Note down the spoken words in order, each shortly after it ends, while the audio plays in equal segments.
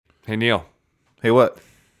Hey, Neil, Hey, what?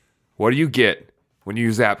 what do you get when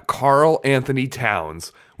you zap Carl Anthony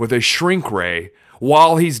Towns with a shrink ray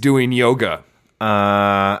while he's doing yoga?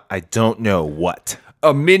 I don't know what.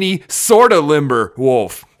 A mini sorta limber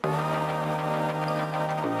wolf.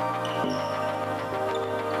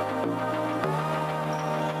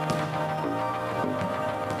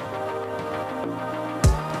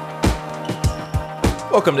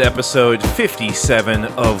 Welcome to episode 57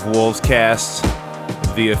 of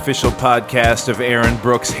Wolvescast, the official podcast of Aaron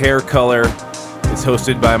Brooks' hair color. It's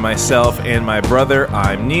hosted by myself and my brother.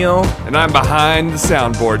 I'm Neil. And I'm behind the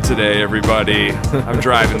soundboard today, everybody. I'm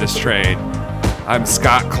driving this train. I'm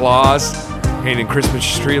Scott Claus, painting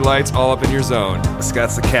Christmas tree lights all up in your zone.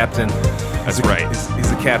 Scott's the captain. That's right. He's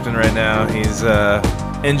the captain right now. He's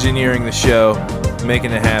engineering the show,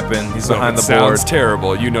 making it happen. He's So behind if the it board. sounds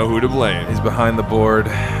terrible, you know who to blame. He's behind the board,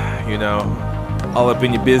 you know, all up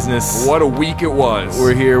in your business. What a week it was.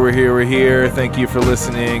 We're here. Thank you for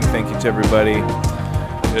listening. Thank you to everybody.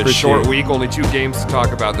 A short week, only 2 games to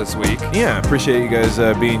talk about this week. Yeah, appreciate you guys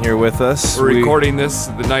being here with us. We're recording this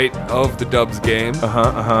the night of the Dubs game.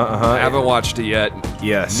 I haven't watched it yet.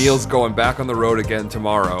 Yes. Neil's going back on the road again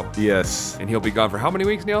tomorrow. Yes. And he'll be gone for how many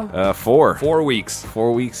weeks, Neil? 4. 4 weeks.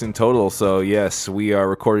 4 weeks in total. So, yes, we are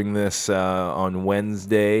recording this on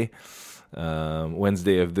Wednesday.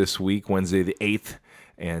 Wednesday of this week, Wednesday the 8th.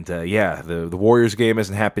 And, the Warriors game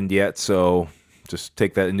hasn't happened yet, so just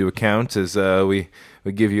take that into account as we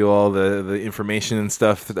give you all the information and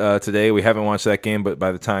stuff today. We haven't watched that game, but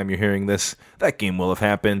by the time you're hearing this, that game will have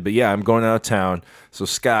happened. But yeah, I'm going out of town. So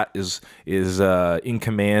Scott is in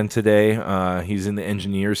command today. He's in the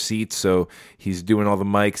engineer seat, so he's doing all the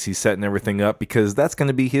mics. He's setting everything up because that's going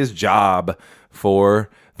to be his job for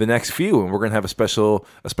the next few, and we're going to have a special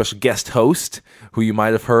guest host who you might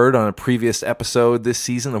have heard on a previous episode this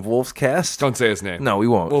season of Wolvescast. Don't say his name. No, we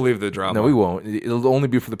won't. We'll leave the drama. No, we won't. It'll only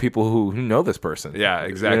be for the people who know this person. Yeah,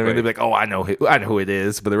 exactly. You know what I mean? They'll be like, oh, I know who it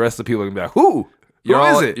is, but the rest of the people are going to be like, who? You're Who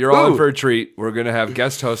all, is it? You're all in Who? for a treat. We're going to have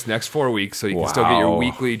guest hosts next 4 weeks, so you can still get your Wow.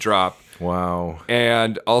 weekly drop. Wow.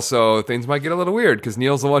 And also, things might get a little weird because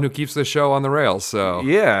Neil's the one who keeps the show on the rails. So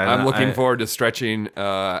Yeah, and I'm looking forward to stretching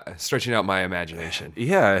out my imagination.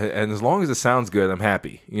 Yeah, and as long as it sounds good, I'm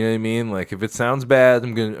happy. You know what I mean? Like if it sounds bad,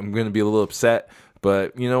 I'm gonna be a little upset.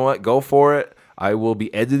 But you know what? Go for it. I will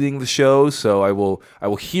be editing the show, so I will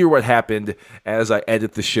hear what happened as I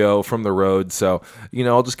edit the show from the road. So, you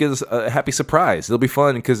know, I'll just get us a happy surprise. It'll be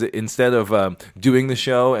fun because instead of doing the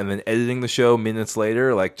show and then editing the show minutes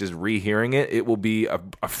later, like just rehearing it, it will be a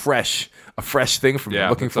fresh thing for me. Yeah, I'm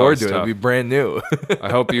looking that's forward to always it. It'll tough. be brand new. I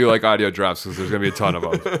hope you like audio drops because there's going to be a ton of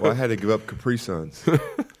them. Well, I had to give up Capri Suns.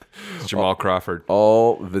 It's Jamal Crawford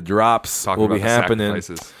All the drops talking will about be the happening.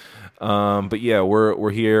 sacrifices. But yeah, we're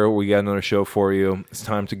here. We got another show for you. It's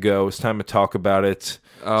time to go. It's time to talk about it.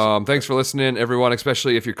 Thanks for listening, everyone,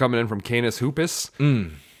 especially if you're coming in from Canis Hoopus.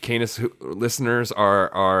 Canis listeners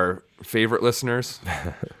are our favorite listeners.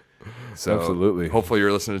 So Absolutely. hopefully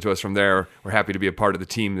you're listening to us from there. We're happy to be a part of the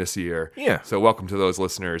team this year. Yeah. So welcome to those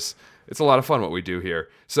listeners. It's a lot of fun what we do here.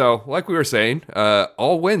 So like we were saying,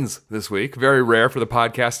 all wins this week. Very rare for the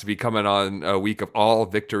podcast to be coming on a week of all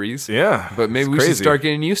victories. Yeah, But maybe it's we should crazy. start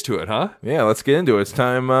getting used to it, huh? Yeah, let's get into it. It's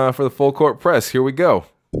time for the full court press. Here we go.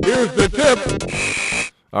 Here's the tip.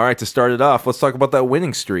 All right, to start it off, let's talk about that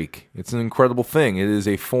winning streak. It's an incredible thing. It is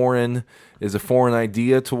a foreign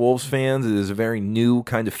idea to Wolves fans. It is a very new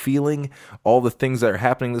kind of feeling. All the things that are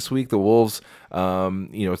happening this week, the Wolves,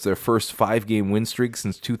 it's their first 5-game win streak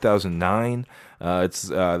since 2009.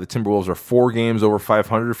 The Timberwolves are 4 games over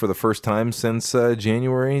 500 for the first time since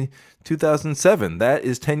January 2007. That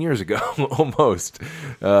is 10 years ago, almost.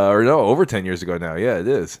 Over 10 years ago now. Yeah, it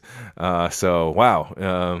is. So, wow.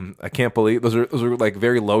 I can't believe those are like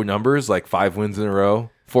very low numbers, like 5 wins in a row.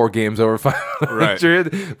 4 games over 500,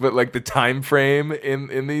 right. But like the time frame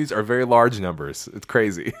in these are very large numbers. It's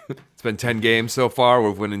crazy. It's been 10 games so far.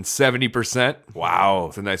 We're winning 70%. Wow,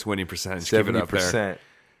 It's a nice winning percentage. Keep it up there. 70%.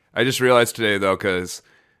 I just realized today, though, because,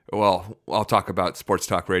 well, I'll talk about sports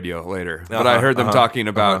talk radio later. But I heard them talking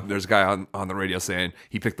about, there's a guy on the radio saying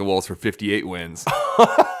he picked the Wolves for 58 wins.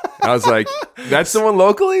 I was like, that's Someone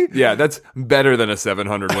locally? yeah, that's better than a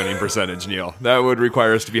 700 winning percentage, Neil. That would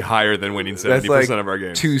require us to be higher than winning 70% That's like of our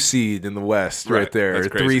games. 2 seed in the West Right, right there. that's Or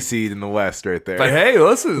crazy. 3 seed in the West right there. But hey,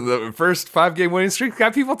 listen, the first 5-game winning streak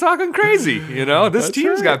got people talking crazy. You know, this That's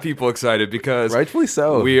team's right. got people excited because Rightfully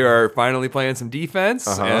so. we are finally playing some defense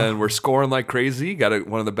Uh-huh. and we're scoring like crazy. Got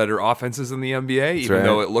one of the better offenses in the NBA, even right.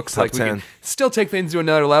 though it looks Top like we 10. can still take things to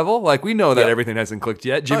another level. Like we know that Yeah. everything hasn't clicked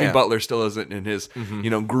yet. Jimmy yeah. Butler still isn't in his,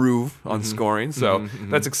 groove improve on scoring. So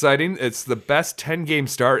that's exciting. It's the best 10-game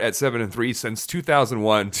start at 7-3 since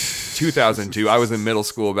 2001, 2002. I was in middle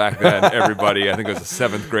school back then. Everybody, I think it was a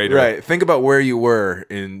seventh grader. Right. Think about where you were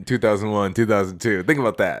in 2001, 2002. Think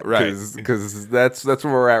about that. Right. Because that's where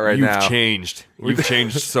we're at right now. You've changed. You've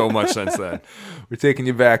changed so much since then. We're taking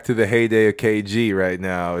you back to the heyday of KG right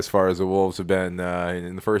now, as far as the Wolves have been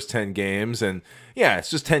in the first 10 games. And yeah, it's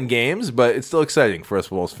just 10 games, but it's still exciting for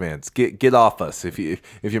us Wolves fans. Get off us. If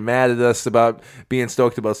you're mad at us about being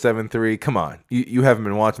stoked about 7-3, come on. You haven't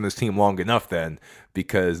been watching this team long enough then,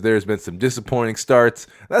 because there's been some disappointing starts.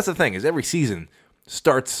 That's the thing, is every season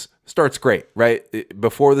starts great, right?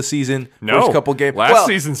 Before the season, first couple games. Last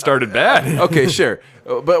season started bad. Okay, sure.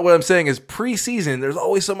 But what I'm saying is preseason, there's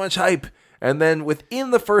always so much hype. And then within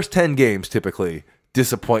the first 10 games, typically,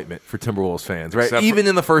 disappointment for Timberwolves fans, right? Even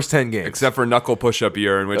in the first 10 games. Except for knuckle push-up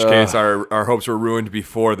year, in which case our hopes were ruined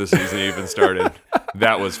before the season even started.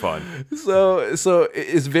 That was fun. So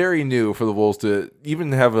it's very new for the Wolves to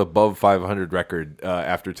even have an above 500 record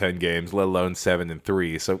after 10 games, let alone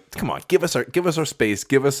 7-3. So come on, give us our space,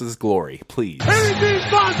 give us his glory, please. Anything's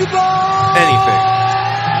possible! Anything.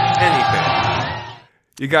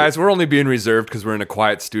 You guys, we're only being reserved because we're in a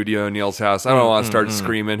quiet studio in Neil's house. I don't want to start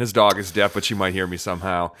screaming. His dog is deaf, but she might hear me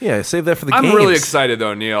somehow. Yeah, save that for the I'm games. really excited,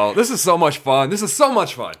 though, Neil. This is so much fun.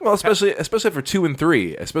 Well, especially for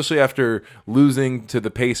 2-3, especially after losing to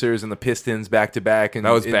the Pacers and the Pistons back to back in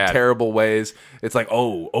bad. terrible ways. It's like,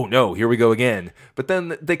 oh no, here we go again. But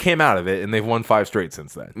then they came out of it and they've won 5 straight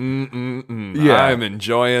since then. Yeah. I'm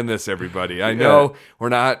enjoying this, everybody. I know we're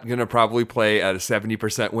not going to probably play at a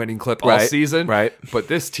 70% winning clip all season. Right. But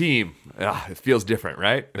this team, it feels different,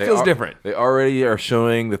 right? It feels different. They already are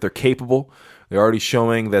showing that they're capable. They're already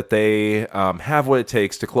showing that they have what it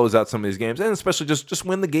takes to close out some of these games, and especially just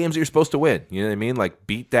win the games that you're supposed to win. You know what I mean? Like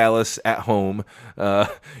beat Dallas at home.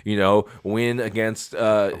 Win against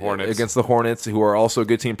the Hornets, who are also a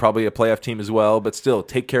good team, probably a playoff team as well. But still,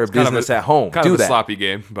 take care of business at home. Kind of a sloppy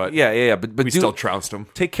game, but yeah. But we still trounced them.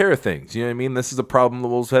 Take care of things. You know what I mean? This is a problem the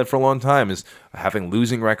Wolves had for a long time: is having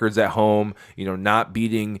losing records at home. Not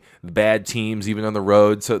beating bad teams even on the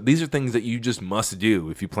road. So these are things that you just must do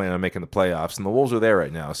if you plan on making the playoffs. And the Wolves are there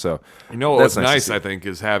right now. So what was nice, I think,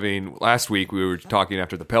 is having last week we were talking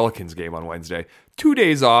after the Pelicans game on Wednesday. 2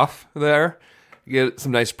 days off there. You get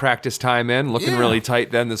some nice practice time in, looking really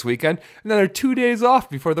tight then this weekend. And then there are 2 days off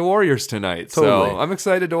before the Warriors tonight. Totally. So I'm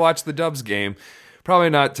excited to watch the Dubs game.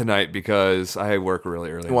 Probably not tonight because I work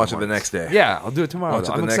really early. Watch it the next day. Yeah, I'll do it tomorrow.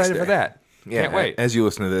 I'm excited for that. Yeah, can't wait. As you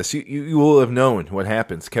listen to this, you will have known what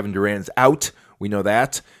happens. Kevin Durant's out. We know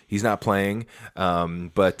that. He's not playing.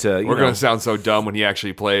 But we're going to sound so dumb when he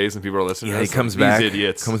actually plays and people are listening to he us. comes back. These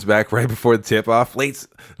idiots. Comes back right before the tip-off. Comes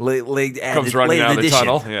running out of the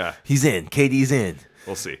tunnel. Yeah. He's in. KD's in.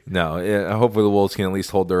 We'll see. No, hopefully the Wolves can at least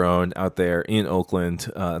hold their own out there in Oakland.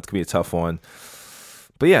 It's going to be a tough one.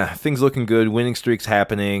 But yeah, things looking good. Winning streaks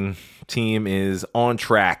happening. Team is on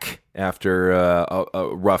track after a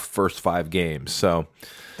rough first 5 games. So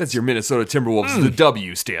that's your Minnesota Timberwolves. The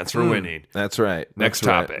W stands for winning. That's right. Next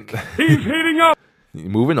topic. He's heating up!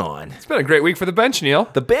 Moving on. It's been a great week for the bench, Neil.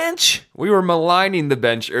 The bench? We were maligning the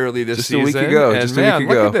bench early this season. Just a week ago. And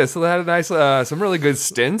look at this. So they had a nice, some really good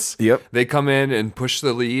stints. Yep. They come in and push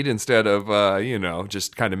the lead instead of,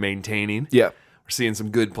 just kind of maintaining. Yep. We're seeing some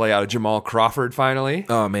good play out of Jamal Crawford finally.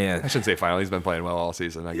 Oh, man. I shouldn't say finally. He's been playing well all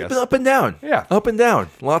season, I guess. But up and down. Yeah. Up and down.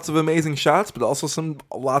 Lots of amazing shots, but also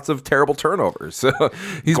lots of terrible turnovers. So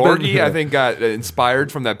Gorgie, I think, got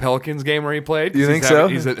inspired from that Pelicans game where he played. You think so?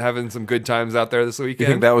 He's having some good times out there this weekend. You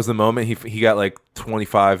think that was the moment he got like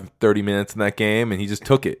 25, 30 minutes in that game, and he just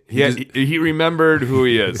took it. He remembered who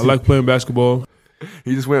he is. I like playing basketball.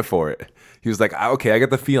 He just went for it. He was like, okay, I got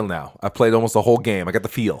the feel now. I played almost the whole game. I got the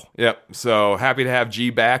feel. Yep. So happy to have G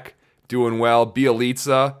back, doing well.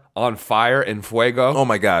 Bielitsa on fire in fuego. Oh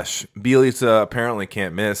my gosh, Bielitsa apparently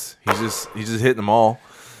can't miss. He's just hitting them all.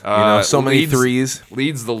 Many threes.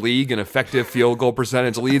 Leads the league in effective field goal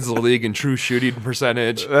percentage. Leads the league in true shooting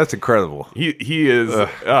percentage. That's incredible. He is.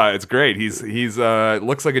 It's great. He's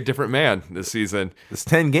looks like a different man this season. It's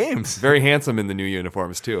 10 games. Very handsome in the new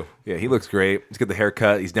uniforms too. Yeah, he looks great. He's got the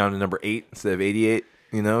haircut. He's down to number 8 instead of 88.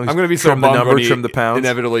 I'm going to be so bummed when he trim the pounds.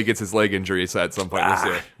 Inevitably gets his leg injury at some point this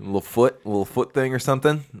year. A little foot thing or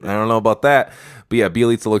something. I don't know about that. But yeah,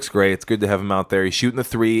 Bielitsa looks great. It's good to have him out there. He's shooting the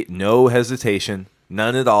 3, no hesitation.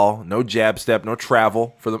 None at all. No jab step. No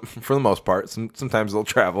travel for the most part. Sometimes they'll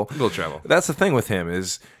travel. That's the thing with him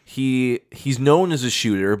is he's known as a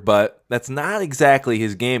shooter, but that's not exactly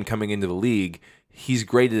his game coming into the league. He's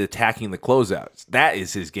great at attacking the closeouts. That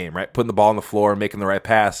is his game, right? Putting the ball on the floor, making the right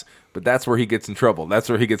pass. but that's where he gets in trouble. That's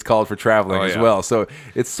where he gets called for traveling as yeah. well. So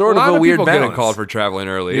it's sort of lot a weird people balance. getting called for traveling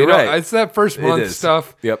early. You're right. It's that first month is.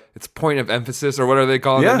 stuff. Yep. It's point of emphasis, or what are they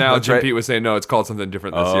calling Yeah, it now? that's Jim right. Pete was saying, no, it's called something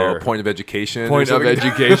different this year. Point of education. Point or of something?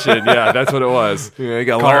 education. Yeah, that's what it was. Yeah, you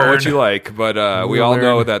gotta Call it learn. what you like. But we all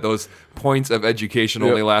know that those points of education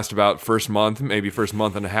only Yep. last about first month, maybe first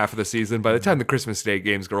month and a half of the season. By the time the Christmas Day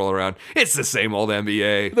games roll around, it's the same old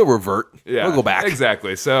NBA. They'll revert. Yeah, They'll go back.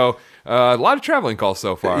 Exactly. So a lot of traveling calls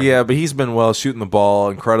so far. Yeah, but he's been well shooting the ball,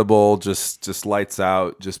 incredible, just lights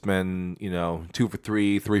out, just been, 2 for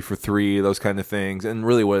 3, 3 for 3, those kind of things. And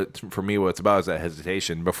really what it's about is that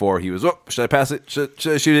hesitation. Before he was, should I pass it? Should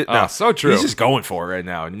I shoot it? No, so true. He's just going for it right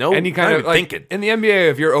now. No, Any kind not of even like, thinking. in the NBA,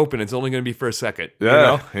 if you're open, it's only going to be for a second.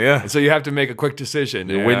 Yeah, yeah. And so you have to make a quick decision.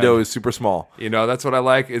 The window is super small. That's what I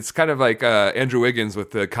like. It's kind of like Andrew Wiggins with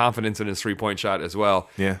the confidence in his 3-point shot as well.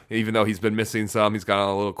 Yeah. Even though he's been missing some, he's got on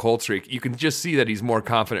a little cold streak. You can just see that he's more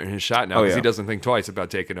confident in his shot now because he doesn't think twice about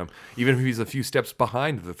taking them, even if he's a few steps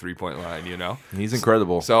behind the 3-point line. He's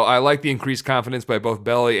incredible. So I like the increased confidence by both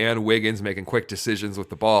Belly and Wiggins making quick decisions with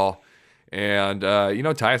the ball. And,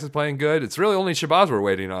 Tyus is playing good. It's really only Shabazz we're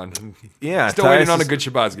waiting on. Yeah, Still waiting on a good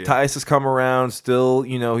Shabazz game. Tyus has come around. Still,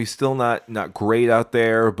 he's still not great out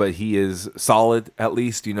there, but he is solid at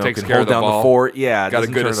least. Takes can care hold of the down ball. the fort. Yeah, Got a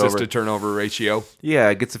doesn't good turn it assist over. to turnover ratio.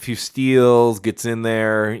 Yeah, gets a few steals, gets in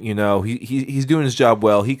there. He's doing his job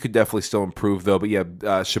well. He could definitely still improve though. But yeah,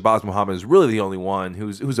 Shabazz Muhammad is really the only one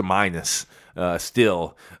who's a minus.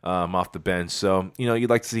 Still off the bench, so you'd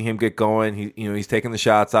like to see him get going. He's taking the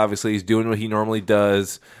shots. Obviously, he's doing what he normally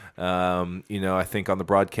does. I think on the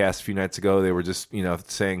broadcast a few nights ago they were just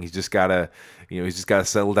saying he's just gotta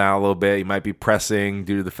settle down a little bit. He might be pressing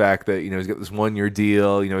due to the fact that he's got this 1-year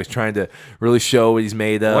deal. He's trying to really show what he's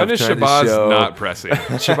made of. When is trying to Shabazz show- not pressing?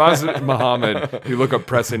 Shabazz Muhammad. You look up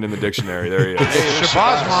pressing in the dictionary. There he is.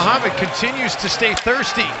 Shabazz Muhammad continues to stay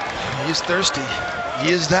thirsty. He is thirsty. He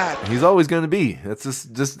is that. He's always going to be. That's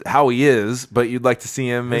just how he is. But you'd like to see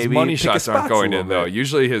him maybe His money pick his shots aren't spots going a in little though. bit.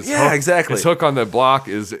 Usually his exactly. hook on the block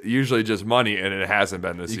is usually just money, and it hasn't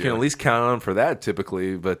been this You year. can at least count on him for that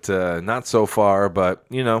typically, but not so far. But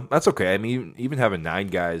that's okay. I mean, even having 9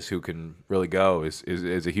 guys who can really go is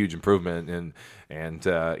a huge improvement, and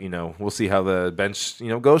we'll see how the bench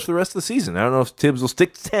goes for the rest of the season. I don't know if Tibbs will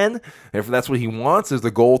stick to 10. If that's what he wants, is the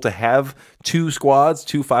goal to have 2 squads,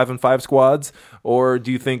 2 5-and-5 squads, or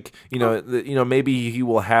do you think maybe he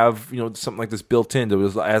will have something like this built in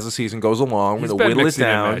as the season goes along? He's We're been gonna whittle it mixing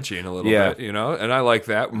down. and matching a little bit, and I like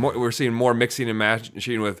that. We're seeing more mixing and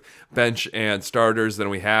matching with bench and starters than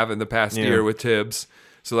we have in the past year with Tibbs.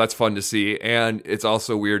 So that's fun to see. And it's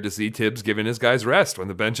also weird to see Tibbs giving his guys rest when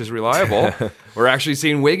the bench is reliable. We're actually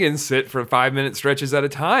seeing Wiggins sit for 5-minute stretches at a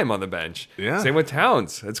time on the bench. Yeah. Same with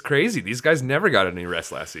Towns. It's crazy. These guys never got any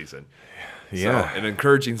rest last season. Yeah. So, an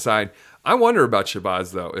encouraging sign. I wonder about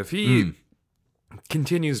Shabazz, though. If he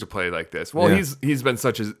continues to play like this, well, Yeah. he's been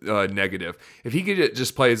such a negative. If he could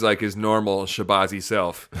just plays like his normal Shabazzy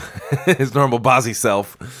self, His normal Bozzy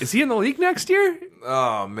self. is he in the league next year?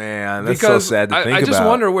 Oh man, that's Because so sad to think about. I just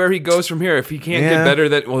wonder where he goes from here. If he can't Yeah. get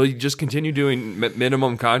better, will he just continue doing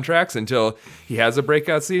minimum contracts until he has a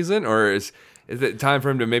breakout season, or is it time for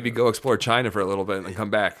him to maybe go explore China for a little bit and then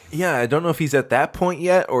come back? Yeah, I don't know if he's at that point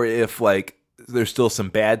yet, or if there's still some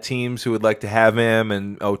bad teams who would like to have him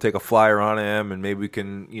and take a flyer on him, and maybe we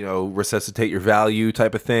can resuscitate your value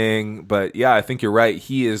type of thing. But yeah, I think you're right.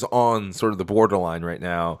 He is on sort of the borderline right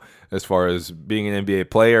now as far as being an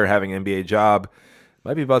NBA player, having an NBA job.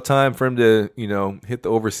 Might be about time for him to hit the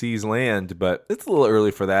overseas land, but it's a little early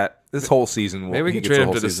for that. This whole season, Maybe we can trade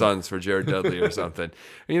him to the Suns for Jared Dudley or something.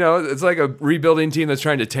 It's like a rebuilding team that's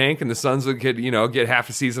trying to tank, and the Suns could get half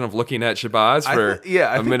a season of looking at Shabazz for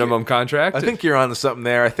a minimum contract. I think you're onto something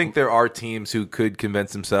there. I think there are teams who could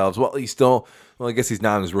convince themselves, I guess he's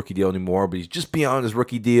not on his rookie deal anymore, but he's just beyond his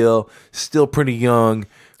rookie deal, still pretty young.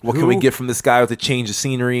 What can we get from this guy with a change of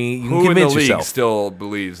scenery? You can Who in the convince league yourself. still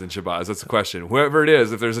believes in Shabazz? That's the question. Whoever it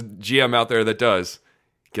is, if there's a GM out there that does,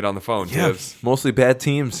 get on the phone, Tibbs. Mostly bad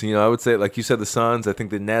teams. I would say, like you said, the Suns. I think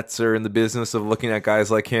the Nets are in the business of looking at guys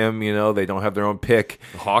like him. They don't have their own pick.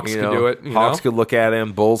 The Hawks could do it. Hawks could look at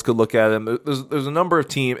him. Bulls could look at him. There's a number of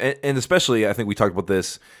teams, and especially I think we talked about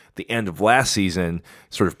this at the end of last season,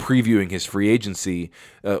 sort of previewing his free agency.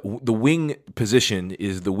 The wing position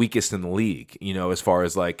is the weakest in the league. As far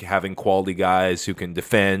as having quality guys who can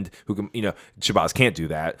defend, who can Shabazz can't do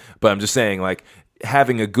that. But I'm just saying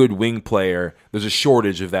having a good wing player there's a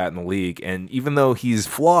shortage of that in the league. And even though he's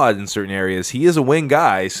flawed in certain areas, he is a wing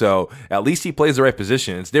guy, so at least he plays the right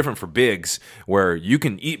position. It's different for bigs, where you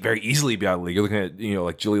can very easily be out of the league. You're looking at,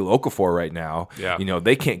 like Jaleel Okafor right now. Yeah.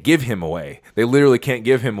 They can't give him away. They literally can't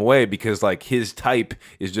give him away because like his type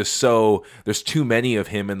is just so, there's too many of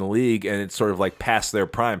him in the league, and it's sort of like past their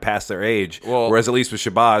prime, past their age. Whereas at least with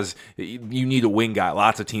Shabazz, you need a wing guy.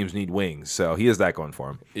 Lots of teams need wings, so he has that going for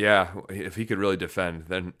him. Yeah, if he could really defend,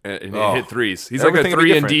 then and hit threes. He's like a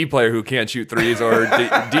 3-and-D player who can't shoot threes or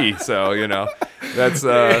D. So that's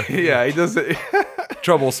yeah, he does it.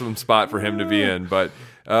 troublesome spot for him to be in. But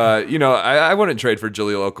I wouldn't trade for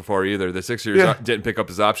Jaleel Okafor either. The Sixers didn't pick up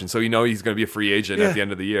his option, so he's going to be a free agent at the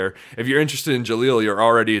end of the year. If you're interested in Jaleel, you're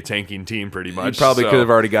already a tanking team pretty much. You probably could have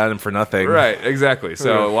already got him for nothing. Right, exactly.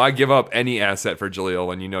 So why give up any asset for Jaleel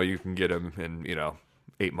when you can get him in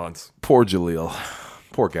 8 months? Poor Jaleel.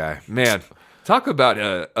 Poor guy. Man, talk about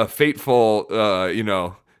a fateful,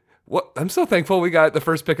 What I'm so thankful we got the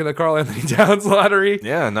first pick in the Karl-Anthony Towns lottery.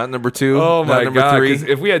 Yeah, not number 2. Oh my number God! 3.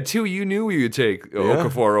 If we had 2, you knew we would take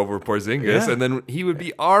Okafor over Porzingis, and then he would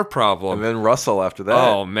be our problem. And then Russell after that.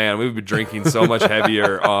 Oh man, we would be drinking so much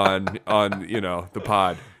heavier on the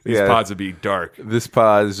pod. These pods would be dark. This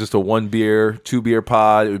pod is just a 1 beer, 2 beer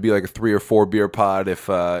pod. It would be like a 3 or 4 beer pod if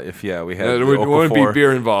we had. There wouldn't be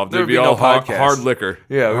beer involved. There'd be all hard liquor.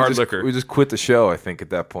 Yeah, hard liquor. We just quit the show, I think, at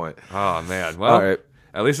that point. Oh man, well, all right.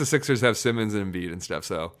 At least the Sixers have Simmons and Embiid and stuff,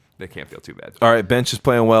 so they can't feel too bad. All right, bench is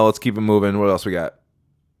playing well. Let's keep it moving. What else we got?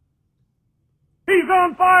 He's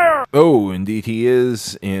on fire! Oh, indeed he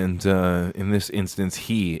is. And in this instance,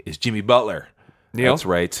 he is Jimmy Butler. Neil? That's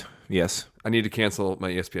right. Yes. I need to cancel my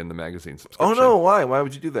ESPN The Magazine subscription. Oh, no. Why? Why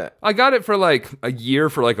would you do that? I got it for like a year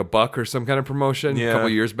for like $1 or some kind of promotion a couple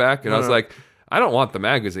years back. And I was like, I don't want the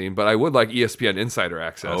magazine, but I would like ESPN Insider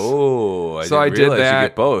access. Oh, I did that. You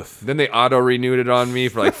get both. Then they auto-renewed it on me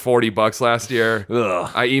for like $40 last year.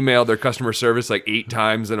 Ugh. I emailed their customer service like 8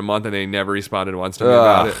 times in a month, and they never responded once to me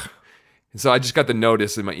about it. And so I just got the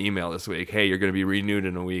notice in my email this week, hey, you're going to be renewed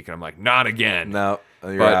in a week. And I'm like, not again. No.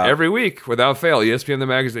 But out. Every week, without fail, ESPN The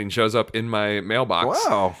Magazine shows up in my mailbox.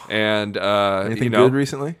 Wow. And, anything good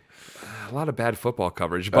recently? A lot of bad football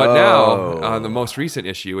coverage. But now, on the most recent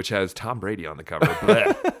issue, which has Tom Brady on the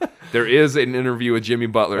cover, there is an interview with Jimmy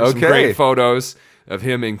Butler. Some great photos of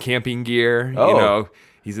him in camping gear.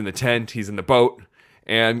 He's in the tent. He's in the boat.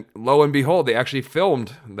 And lo and behold, they actually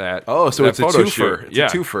filmed that. Oh, so it's a twofer. It's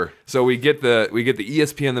a twofer. So we get the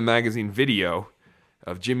ESPN The Magazine video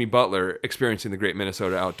of Jimmy Butler experiencing the great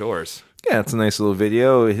Minnesota outdoors. Yeah, it's a nice little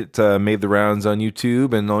video. It made the rounds on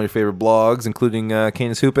YouTube and all your favorite blogs, including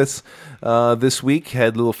Canis Hoopus. This week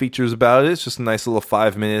had little features about it. It's just a nice little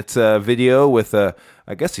 5-minute video with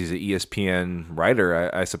I guess he's an ESPN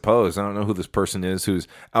writer, I suppose. I don't know who this person is who's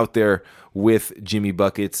out there with Jimmy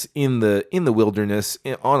Buckets in the wilderness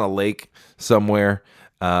on a lake somewhere.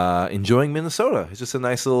 Enjoying Minnesota. It's just a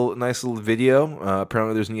nice little video.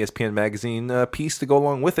 Apparently, there's an ESPN magazine piece to go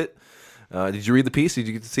along with it. Did you read the piece? Did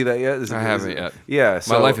you get to see that yet? I haven't yet. Yeah,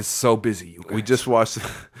 my life is so busy. We just watched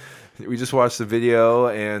the video,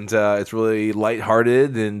 and it's really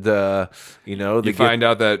lighthearted, and you find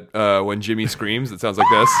out that when Jimmy screams, it sounds like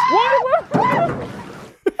this.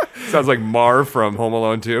 Sounds like Marv from Home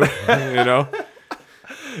Alone 2.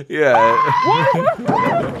 Yeah.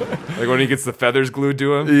 Like when he gets the feathers glued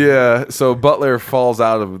to him. Yeah. So Butler falls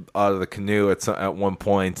out of the canoe at one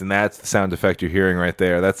point, and that's the sound effect you're hearing right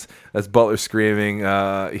there. That's Butler screaming,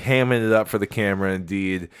 hamming it up for the camera.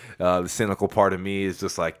 Indeed, the cynical part of me is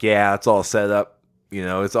just like, yeah, it's all set up.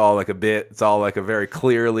 It's all like a bit. It's all like a very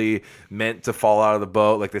clearly meant to fall out of the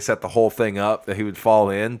boat. Like they set the whole thing up that he would fall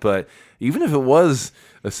in. But even if it was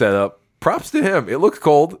a setup, props to him. It looks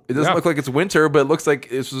cold. It doesn't look like it's winter, but it looks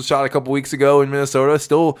like this was shot a couple weeks ago in Minnesota.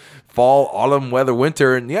 Still fall, autumn, weather,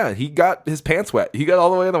 winter. And yeah, he got his pants wet. He got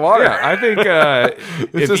all the way in the water. Yeah, I think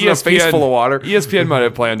it's just a face full of water. ESPN might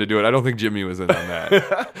have planned to do it. I don't think Jimmy was in on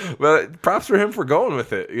that. But props for him for going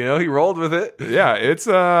with it. He rolled with it. Yeah, it's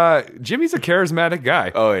Jimmy's a charismatic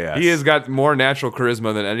guy. Oh yeah, he has got more natural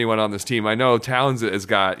charisma than anyone on this team. I know Towns has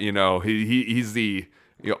got. He's the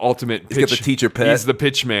ultimate pitch. He's got the teacher pet. He's the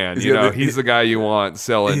pitch man. He's the guy you want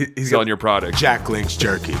selling your product. Jack Link's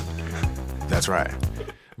jerky. That's right.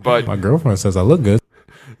 But my girlfriend says I look good.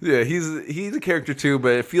 Yeah, he's a character too,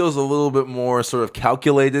 but it feels a little bit more sort of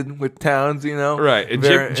calculated with Towns, Right,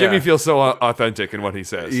 and Jimmy feels so authentic in what he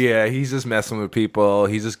says. Yeah, he's just messing with people.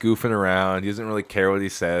 He's just goofing around. He doesn't really care what he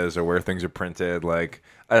says or where things are printed. Like,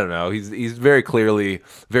 I don't know. He's very clearly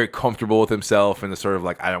very comfortable with himself in the sort of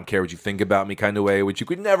like, I don't care what you think about me kind of way, which you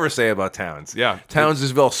could never say about Towns. Yeah. Towns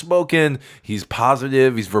is well spoken. He's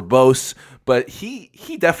positive. He's verbose. but he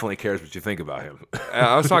definitely cares what you think about him.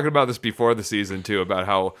 I was talking about this before the season too, about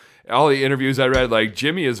how all the interviews I read, like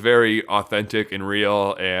Jimmy is very authentic and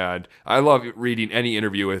real, and I love reading any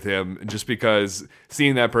interview with him just because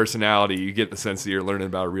seeing that personality, you get the sense that you're learning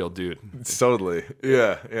about a real dude. Totally.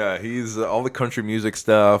 Yeah. He's all the country music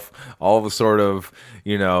stuff, all the sort of,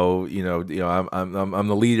 I'm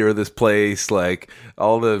the leader of this place, like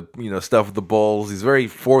all the, stuff with the Bulls. He's very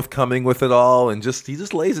forthcoming with it all, and he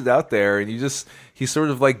just lays it out there, and he's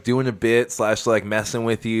sort of like doing a bit / like messing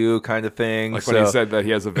with you kind of thing. Like when he said that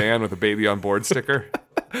he has a van with a baby on board sticker.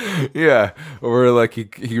 Yeah, or like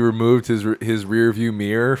he removed his rear view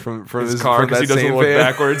mirror from his car because he doesn't look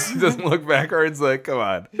backwards. He doesn't look backwards. Like, come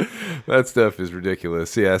on, that stuff is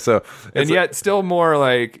ridiculous. Yeah, so and yet still more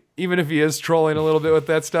like, even if he is trolling a little bit with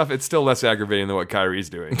that stuff, it's still less aggravating than what Kyrie's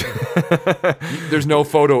doing. There's no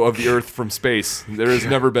photo of the Earth from space. There has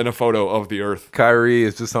never been a photo of the Earth. Kyrie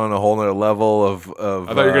is just on a whole nother level of I thought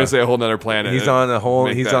you were going to say a whole nother planet. He's on a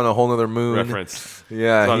whole nother moon. Reference.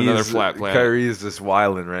 Yeah, he's on another flat planet. Kyrie is just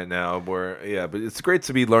wilding right now. But it's great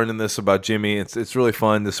to be learning this about Jimmy. It's really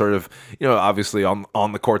fun to sort of, obviously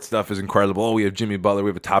on the court stuff is incredible. Oh, we have Jimmy Butler. We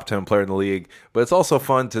have a top 10 player in the league. But it's also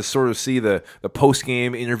fun to sort of see the post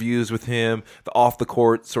game interviews with him, the off the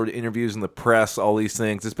court sort of interviews in the press, all these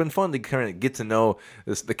things. It's been fun to kind of get to know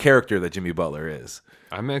the character that Jimmy Butler is.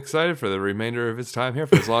 I'm excited for the remainder of his time here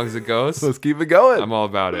for as long as it goes. Let's keep it going. I'm all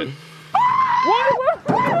about it.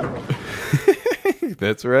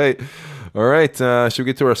 That's right. All right. Should we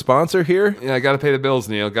get to our sponsor here? Yeah, I got to pay the bills,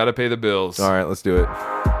 Neil. Got to pay the bills. All right, let's do it.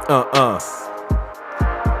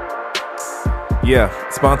 Yeah,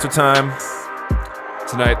 sponsor time.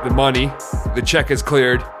 Tonight, the money, the check is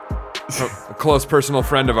cleared. A close personal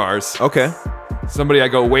friend of ours. Okay. Somebody I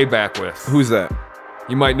go way back with. Who's that?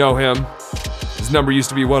 You might know him. His number used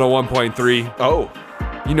to be 101.3. Oh.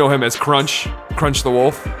 You know him as Crunch the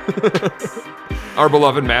Wolf. Our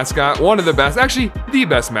beloved mascot. One of the best, actually the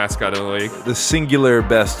best mascot in the league. The singular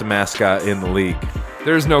best mascot in the league.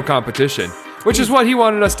 There's no competition, which is what he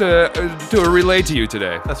wanted us to relay to you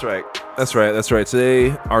today. That's right.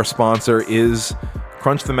 Today, our sponsor is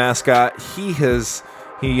Crunch the mascot. We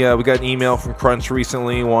got an email from Crunch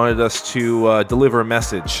recently, wanted us to deliver a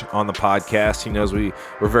message on the podcast. He knows we're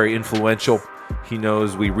very influential. He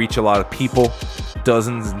knows we reach a lot of people.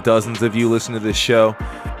 Dozens and dozens of you listen to this show.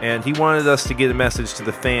 And he wanted us to get a message to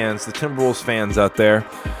the fans, the Timberwolves fans out there,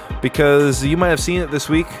 because you might have seen it this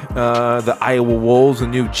week. The Iowa Wolves, a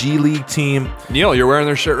new G League team. Neil, you're wearing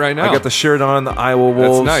their shirt right now. I got the shirt on, the Iowa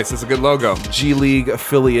Wolves. That's nice. That's a good logo. G League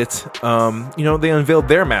affiliate. They unveiled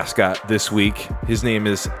their mascot this week. His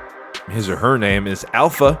or her name is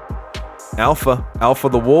Alpha. Alpha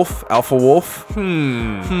the Wolf. Alpha Wolf.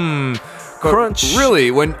 Crunch. Really,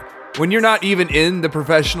 when you're not even in the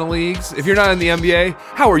professional leagues, if you're not in the NBA,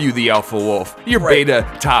 how are you the Alpha Wolf? You're right.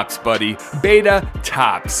 Beta tops, buddy. Beta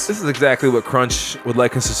tops. This is exactly what Crunch would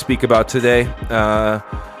like us to speak about today.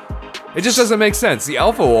 It just doesn't make sense. The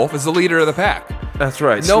Alpha Wolf is the leader of the pack. That's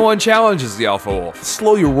right. No one challenges the Alpha Wolf.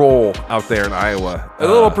 Slow your roll out there in Iowa. A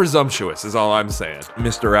little presumptuous is all I'm saying.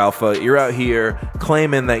 Mr. Alpha, you're out here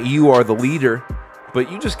claiming that you are the leader, but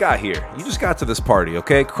you just got here. You just got to this party,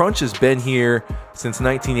 okay? Crunch has been here since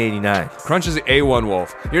 1989. Crunch is the A1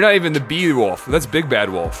 Wolf. You're not even the B Wolf. That's Big Bad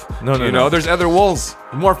Wolf. No. There's other wolves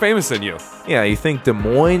more famous than you. Yeah, you think Des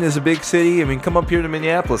Moines is a big city? I mean, come up here to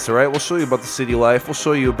Minneapolis, all right? We'll show you about the city life. We'll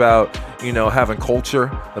show you about, having culture,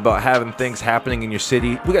 about having things happening in your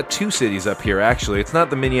city. We got two cities up here, actually. It's not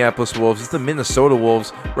the Minneapolis Wolves. It's the Minnesota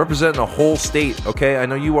Wolves representing a whole state, okay? I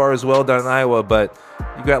know you are as well down in Iowa, but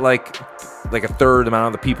you got like a third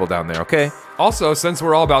amount of the people down there, okay? Also, since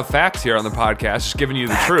we're all about facts here on the podcast, just giving you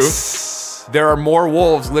the truth, there are more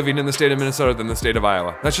wolves living in the state of Minnesota than the state of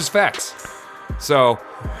Iowa. That's just facts. So,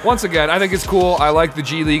 once again, I think it's cool. I like the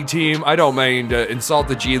G League team. I don't mean to insult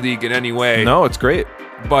the G League in any way. No, it's great.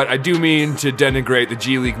 But I do mean to denigrate the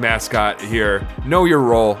G League mascot here. Know your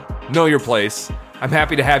role. Know your place. I'm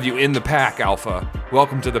happy to have you in the pack, Alpha.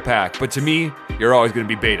 Welcome to the pack. But to me, you're always going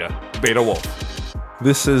to be Beta. Beta Wolf.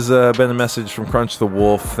 This has been a message from Crunch the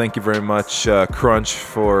Wolf. Thank you very much, Crunch,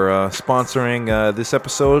 for sponsoring this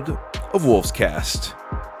episode of Wolves Cast.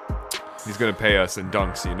 He's going to pay us in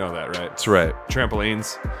dunks, you know that, right? That's right.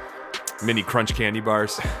 Trampolines, mini Crunch candy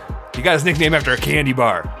bars. He got his nickname after a candy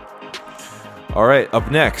bar. All right, up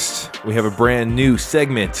next, we have a brand new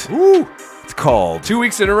segment. Woo! It's called 2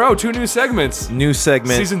 weeks in a row, 2 new segments. New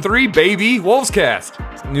segment. Season 3, baby, Wolves Cast.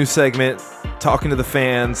 New segment, talking to the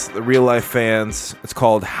fans, the real life fans. It's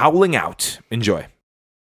called Howling Out. Enjoy.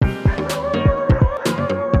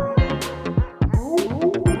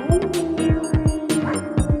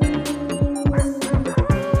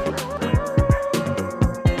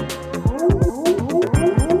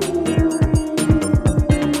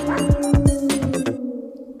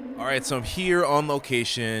 right, so I'm here on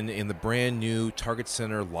location in the brand new Target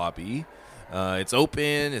Center lobby. It's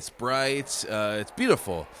open, it's bright, it's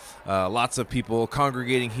beautiful. Lots of people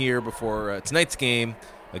congregating here before tonight's game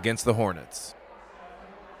against the Hornets.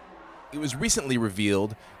 It was recently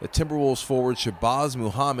revealed that Timberwolves forward Shabazz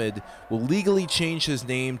Muhammad will legally change his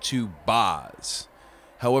name to Baz.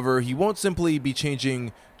 However, he won't simply be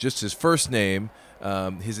changing just his first name.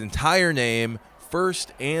 His entire name,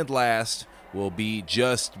 first and last, will be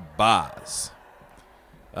just Baz.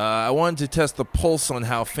 I wanted to test the pulse on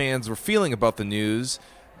how fans were feeling about the news.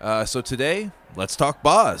 So today, let's talk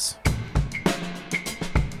Baz.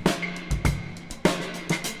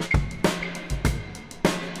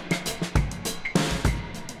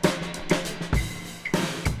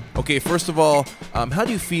 Okay, first of all, how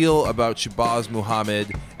do you feel about Shabazz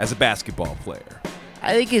Muhammad as a basketball player?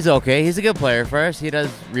 I think he's okay. He's a good player for us. He does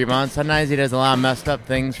rebounds. Sometimes he does a lot of messed up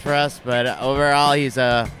things for us, but overall he's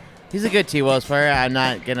a good T-Wolves player. I'm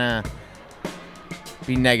not gonna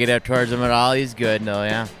be negative towards him at all. He's good, though.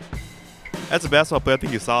 Yeah. As a basketball player, I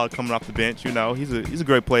think he's solid coming off the bench. You know, he's a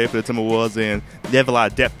great player for the Timberwolves, and they have a lot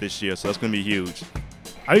of depth this year, so that's going to be huge.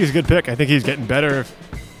 I think he's a good pick. I think he's getting better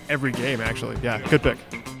every game, actually. Yeah, good pick.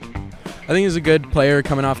 I think he's a good player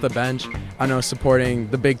coming off the bench. I know, supporting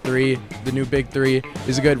the big three, the new big three.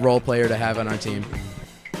 He's a good role player to have on our team.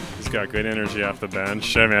 He's got good energy off the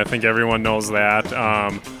bench. I mean, I think everyone knows that.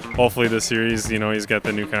 Hopefully this series, he's got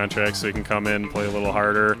the new contract, so he can come in, play a little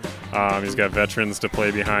harder. He's got veterans to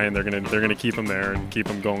play behind. They're gonna keep him there and keep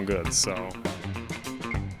him going good. So.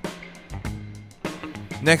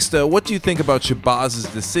 Next, what do you think about Shabazz's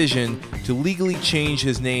decision to legally change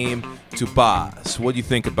his name to Baz? What do you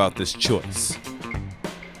think about this choice?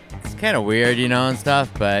 It's kind of weird, and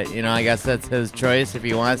stuff, but, I guess that's his choice if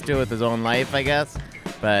he wants to with his own life, I guess.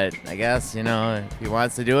 But I guess, if he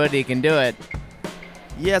wants to do it, he can do it.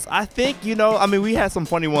 Yes, I think, we had some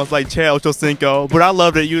funny ones like Chad Ochocinco, but I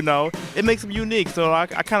love it, it makes him unique, so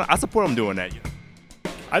I support him doing that.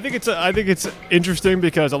 I think it's interesting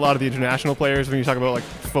because a lot of the international players, when you talk about like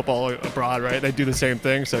football abroad, right, they do the same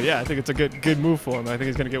thing. So yeah, I think it's a good move for him. I think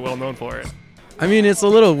he's going to get well known for it. I mean, it's a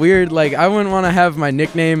little weird. Like, I wouldn't want to have my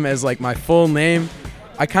nickname as like my full name.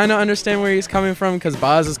 I kind of understand where he's coming from because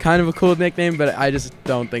Baz is kind of a cool nickname, but I just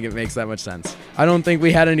don't think it makes that much sense. I don't think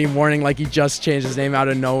we had any warning like he just changed his name out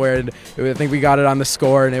of nowhere. I think we got it on the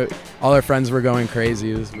score, and all our friends were going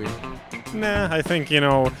crazy. It was weird. Nah, I think,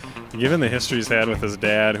 given the history he's had with his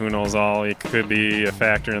dad, who knows all, he could be a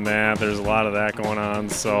factor in that. There's a lot of that going on.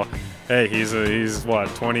 So, hey, he's what,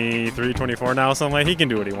 23, 24 now, something like. He can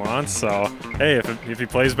do what he wants. So, hey, if he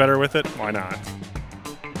plays better with it, why not?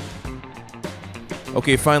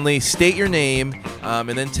 Okay, finally, state your name,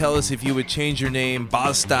 and then tell us if you would change your name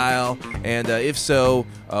Baz style, and if so,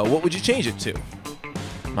 what would you change it to?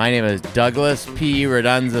 My name is Douglas P.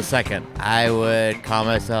 Redunza II. I would call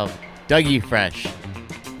myself Dougie Fresh.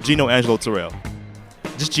 Gino Angelo Terrell.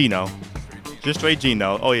 Just Gino. Just straight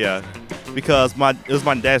Gino. Oh, yeah. Because it was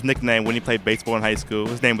my dad's nickname when he played baseball in high school.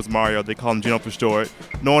 His name was Mario. They call him Gino for short.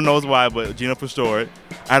 No one knows why, but Gino for short.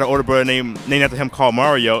 I had an older brother named after him called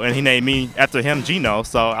Mario, and he named me after him Gino,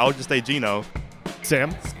 so I would just say Gino.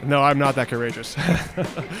 Sam? No, I'm not that courageous.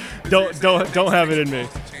 don't have it in me.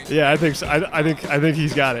 Yeah, I think so. I think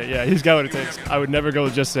he's got it. Yeah, he's got what it takes. I would never go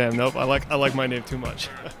with just Sam. Nope. I like my name too much.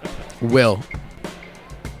 Will.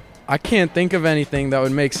 I can't think of anything that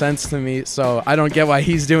would make sense to me, so I don't get why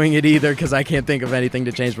he's doing it either, because I can't think of anything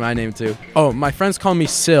to change my name to. Oh, my friends call me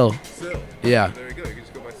Sil. Sil. Yeah. There you go. You can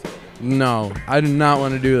just go by Sil. No, I do not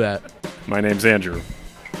want to do that. My name's Andrew.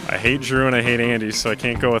 I hate Drew and I hate Andy, so I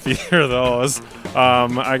can't go with either of those.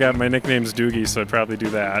 I got my nickname's Doogie, so I'd probably do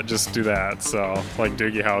that. Just do that. So, like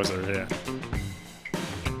Doogie Howser, yeah.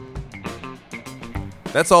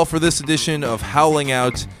 That's all for this edition of Howling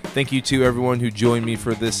Out. Thank you to everyone who joined me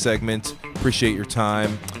for this segment. Appreciate your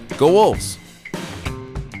time. Go Wolves!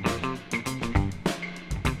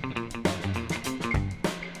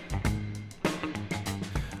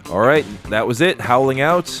 All right, that was it. Howling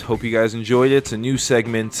Out. Hope you guys enjoyed it. It's a new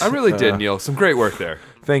segment. I really did, Neil. Some great work there.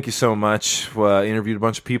 Thank you so much. Interviewed a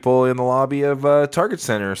bunch of people in the lobby of Target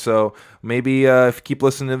Center. So maybe if you keep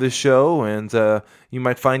listening to this show, and you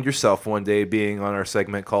might find yourself one day being on our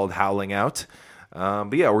segment called Howling Out.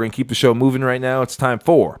 But yeah, we're going to keep the show moving right now. It's time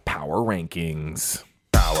for Power Rankings.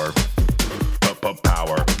 Power.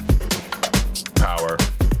 Power. Power.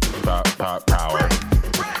 Power. Power.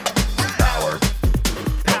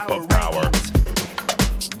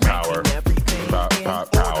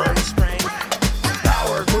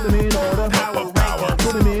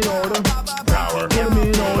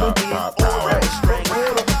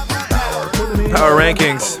 Power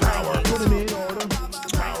Rankings.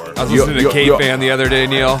 I was listening to K-Fan the other day,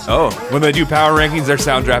 Neil. Oh. When they do power rankings, their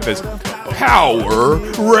sound drop is Power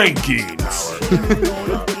Rankings.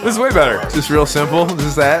 This is way better. Just real simple. This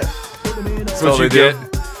is that. That's what you get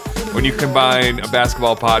when you combine a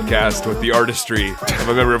basketball podcast with the artistry of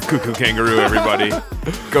a member of Cuckoo Kangaroo, everybody.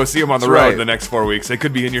 Go see them on the road right. the next 4 weeks. They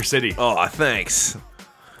could be in your city. Oh, thanks.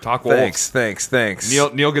 Talk Wolves. Thanks.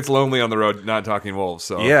 Neil gets lonely on the road not talking Wolves,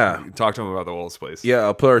 so Yeah. talk to him about the Wolves, please. Yeah,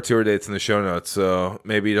 I'll put our tour dates in the show notes. So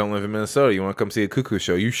maybe you don't live in Minnesota. You want to come see a Cuckoo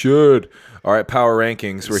show? You should. All right, Power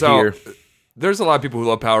Rankings. We're here. There's a lot of people who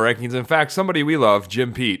love power rankings. In fact, somebody we love,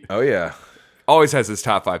 Jim Pete, Oh, yeah. always has his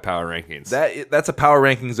top 5 power rankings. That's a Power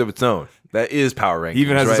Rankings of its own. That is Power Rankings. He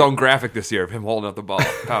even has his right? own graphic this year of him holding up the ball.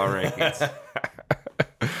 Power rankings.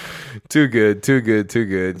 Too good.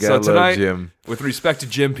 Gotta So love tonight, Jim. with respect to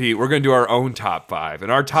Jim Pete, we're going to do our own top 5.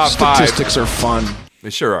 And our top 5... Statistics are fun. They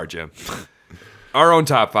sure are, Jim. Our own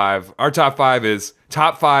top 5. Our top 5 is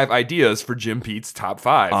top 5 ideas for Jim Pete's top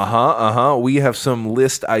 5. We have some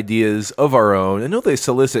list ideas of our own. I know they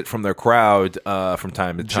solicit from their crowd from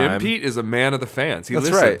time to time. Jim Pete is a man of the fans. He That's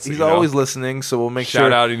listens, right. He's always listening, so we'll make sure.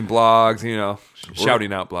 Shout-outing blogs,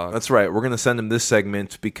 shouting out blogs. That's right. We're going to send him this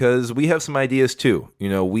segment because we have some ideas too.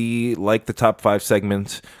 We like the top 5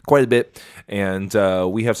 segment quite a bit, and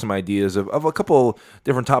we have some ideas of a couple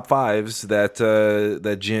different top 5s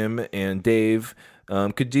that Jim and Dave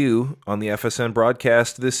could do on the FSN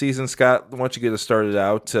broadcast this season. Scott, why don't you get us started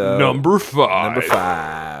out? Number 5. Number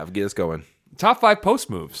 5. Get us going. Top 5 post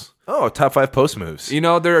moves. Oh, top 5 post moves.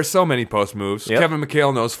 There are so many post moves. Yep. Kevin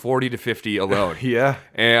McHale knows 40 to 50 alone. Yeah.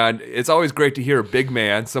 And it's always great to hear a big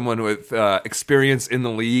man, someone with experience in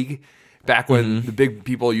the league. Back when the big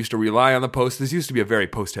people used to rely on the post, this used to be a very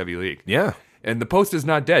post-heavy league. Yeah. And the post is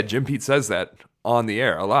not dead. Jim Pete says that on the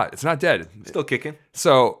air a lot. It's not dead. Still kicking.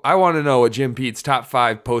 So I want to know what Jim Pete's top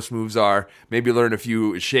 5 post moves are. Maybe learn a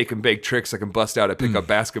few shake and bake tricks I can bust out at pickup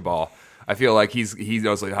basketball. I feel like he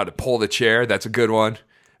knows how to pull the chair. That's a good one.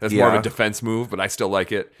 That's more of a defense move, but I still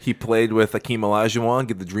like it. He played with Akeem Olajuwon,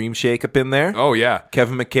 get the dream shake up in there. Oh, yeah.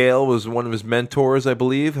 Kevin McHale was one of his mentors, I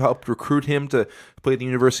believe, helped recruit him to play at the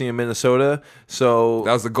University of Minnesota. So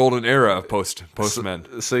that was the golden era of postmen.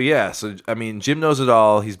 Jim knows it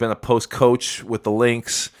all. He's been a post coach with the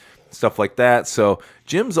Lynx, stuff like that. So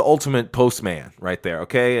Jim's the ultimate postman right there,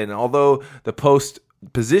 okay? And although the post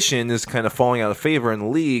position is kind of falling out of favor in the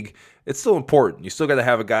league, it's still important. You still got to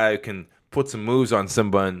have a guy who can put some moves on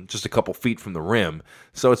someone just a couple feet from the rim.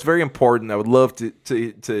 So it's very important. I would love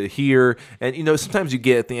to hear. And, sometimes you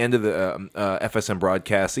get at the end of the FSN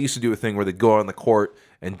broadcast, they used to do a thing where they'd go on the court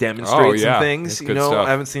and demonstrate some things. That's good stuff. I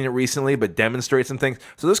haven't seen it recently, but demonstrate some things.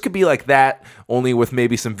 So this could be like that, only with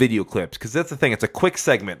maybe some video clips. Because that's the thing. It's a quick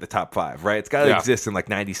segment, the top 5, right? It's got to exist in like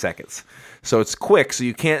 90 seconds. So it's quick, so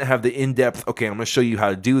you can't have the in-depth, okay, I'm going to show you how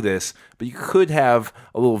to do this. But you could have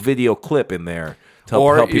a little video clip in there.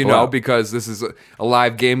 Or, because this is a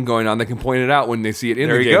live game going on, they can point it out when they see it in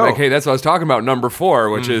the game. Go. Like, hey, that's what I was talking about, number 4,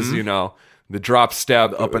 which is, the drop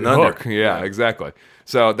step up and hook. under. Yeah, exactly.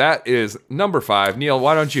 So that is number 5. Neil,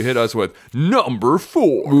 why don't you hit us with number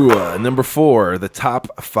 4? Ooh, number 4, the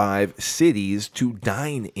top 5 cities to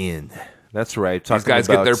dine in. That's right. These guys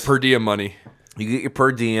get their per diem money. You get your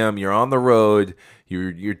per diem. You're on the road.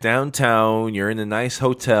 You're downtown. You're in a nice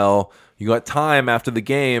hotel. You got time after the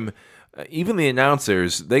game. Even the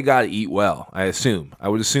announcers, they got to eat well, I assume. I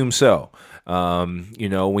would assume so.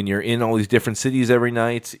 When you're in all these different cities every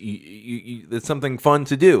night, it's something fun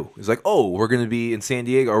to do. It's like, oh, we're going to be in San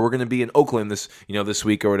Diego or we're going to be in Oakland this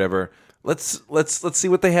week or whatever. Let's see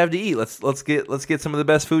what they have to eat. Let's get some of the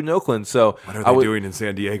best food in Oakland. So what are they doing in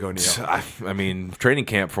San Diego, Neil? Training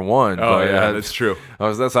camp for one. Oh, but, yeah, that's true.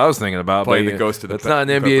 That's what I was thinking about. Playing the ghost of the It's not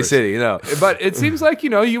an NBA city, But it seems like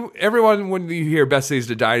everyone when you hear best cities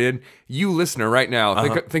to dine in, you listener right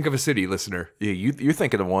now, think of a city, listener. Yeah, you're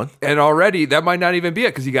thinking of one, and already that might not even be it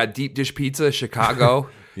because you got deep dish pizza, Chicago.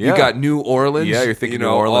 Yeah. You got New Orleans. Yeah, you're thinking New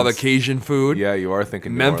Orleans. All the Cajun food. Yeah, you are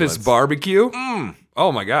thinking Memphis New Orleans. barbecue. Oh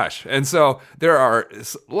my gosh. And so there are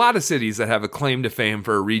a lot of cities that have a claim to fame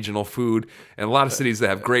for regional food and a lot of cities that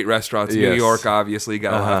have great restaurants. New York, obviously,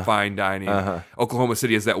 got a lot of fine dining. Oklahoma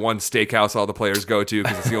City is that one steakhouse all the players go to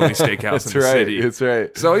because it's the only steakhouse in the city. That's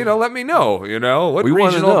right. So, let me know, what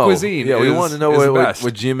regional cuisine we want to know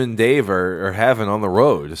what Jim and Dave are having on the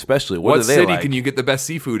road, especially. What do they city like? can you get the best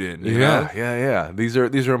seafood in? Yeah. These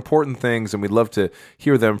are important things, and we'd love to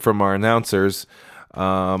hear them from our announcers.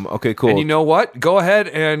 Okay, cool. And you know what? Go ahead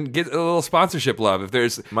and get a little sponsorship love. If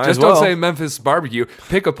there's Might just as well. don't say Memphis Barbecue,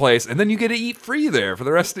 pick a place, and then you get to eat free there for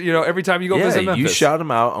the rest. Every time you go visit Memphis. You shout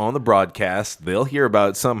them out on the broadcast. They'll hear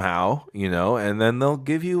about it somehow, and then they'll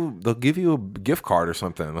give you a gift card or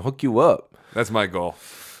something. They'll hook you up. That's my goal.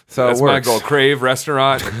 So that's it my works. goal. Crave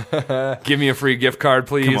restaurant. Give me a free gift card,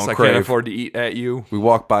 please. Come on, I Crave. can't afford to eat at you. We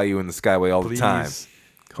walk by you in the Skyway all Please. the time.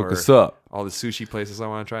 Hook Or us up. All the sushi places I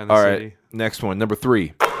want to try in the All city. right, next one, number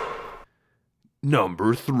 3.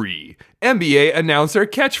 Number 3, NBA announcer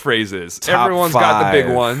catchphrases. Top Everyone's got the big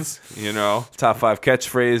 5. ones, Top 5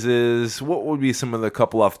 catchphrases. What would be some of the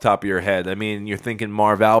couple off the top of your head? I mean, you're thinking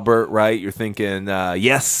Marv Albert, right? You're thinking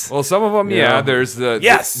yes. Well, some of them, Yeah. There's the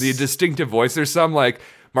distinctive voice. There's some like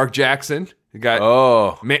Mark Jackson. You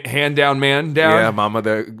got hand down, man down. Yeah, mama,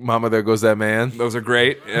 there goes that man. Those are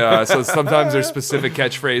great. So sometimes there's specific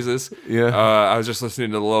catchphrases. Yeah. I was just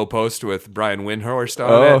listening to the Low Post with Brian Windhorst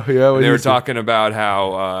on Oh, it. yeah, what And they did were he say? talking about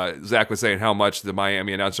how Zach was saying how much the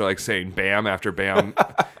Miami announcer like saying "bam" after Bam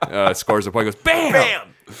scores a point. He goes "bam." Bam!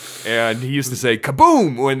 And he used to say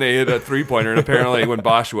 "kaboom" when they hit a 3-pointer. And apparently when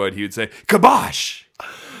Bosch would, he would say "kabosh."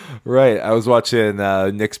 Right. I was watching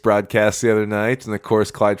Nick's broadcast the other night, and of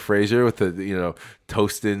course Clyde Frazier with the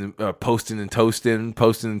posting and toasting,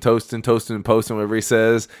 whatever he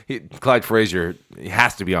says. Clyde Frazier, he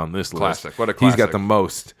has to be on this Classic. list. What a He's classic. got the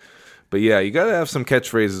most. But yeah, you got to have some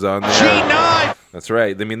catchphrases on there. G9! That's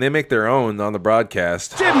right. I mean, they make their own on the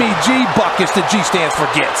broadcast. Jimmy G Buckets, the G stands for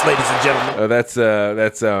gets, ladies and gentlemen.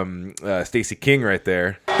 That's Stacey King right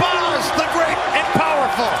there. Boz the Great and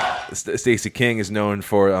Powerful! Stacey King is known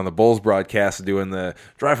for on the Bulls broadcast doing the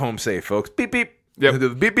drive home safe, folks. Beep beep. Yep. Do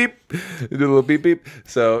the beep beep. Do the little beep beep.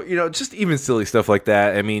 So just even silly stuff like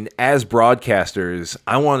that. I mean, as broadcasters,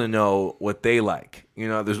 I want to know what they like.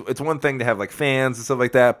 It's one thing to have like fans and stuff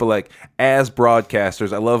like that, but like as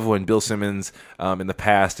broadcasters, I love when Bill Simmons in the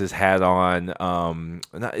past has had on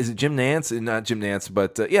is it Jim Nance? Not Jim Nance,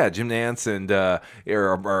 but Jim Nance and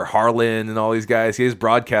or Harlan and all these guys. He has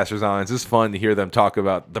broadcasters on. It's just fun to hear them talk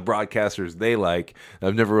about the broadcasters they like.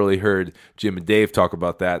 I've never really heard Jim and Dave talk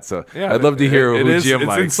about that, so I'd love to hear who Jim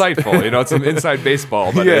likes. It's insightful. It's some inside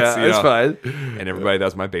baseball, but it's fine. And everybody, that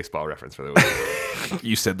was my baseball reference for the week.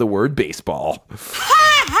 You said the word baseball.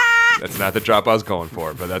 That's not the drop I was going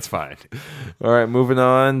for, but that's fine. All right, moving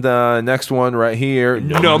on. Next one right here.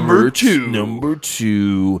 Number 2. Number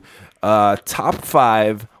 2. Top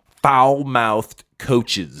 5 foul-mouthed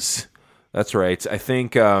coaches. That's right. I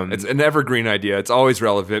think it's an evergreen idea. It's always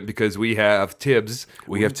relevant because we have Tibbs.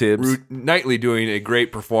 Nightly doing a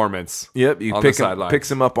great performance. Yep, you on picks the sidelines.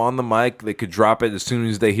 him up on the mic. They could drop it as soon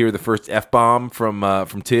as they hear the first F-bomb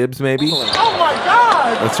from Tibbs, maybe. Oh my God!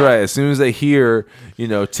 That's right. As soon as they hear,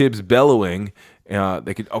 Tibbs bellowing,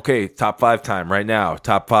 they could, top 5 time right now.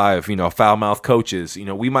 Top 5, foul-mouthed coaches.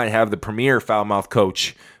 We might have the premier foul-mouthed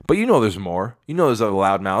coach, but there's more. There's other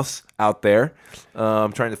loudmouths out there.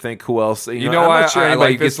 I'm trying to think who else. I'm why not sure I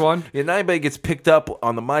anybody like this gets, one? Yeah, not anybody gets picked up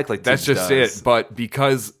on the mic like That's Tibbs just does. it. But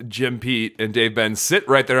because Jim Pete and Dave Ben sit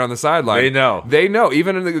right there on the sideline, They know.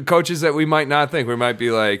 Even in the coaches that we might not think, we might be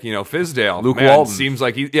like, Fizdale. Luke Walton. Seems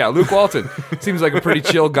like Luke Walton seems like a pretty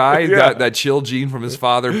chill guy. He's got that chill gene from his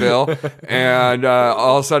father, Bill. And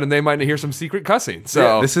all of a sudden, they might hear some secret cussing.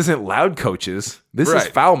 So this isn't loud coaches. This is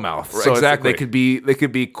Right. foul mouth. So Exactly. they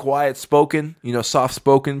could be quiet spoken, soft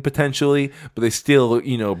spoken potentially, but they still,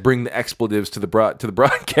 bring the expletives to the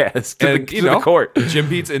broadcast to the court. Jim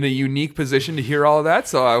Pete's in a unique position to hear all of that,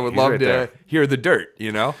 so I would love right to there. hear the dirt.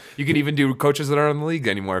 You can even do coaches that aren't in the league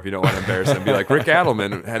anymore if you don't want to embarrass them. Be like Rick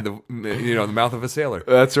Adelman had the mouth of a sailor.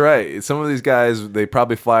 That's right. Some of these guys, they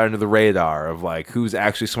probably fly under the radar of like who's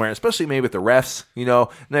actually swearing, especially maybe with the refs.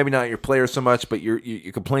 Maybe not your players so much, but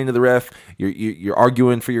you complain to the ref. You're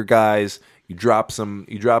arguing for your guys. You drop some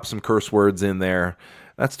curse words in there.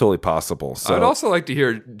 That's totally possible. So I'd also like to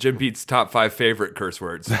hear Jim Pete's top 5 favorite curse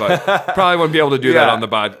words, but probably wouldn't be able to do that on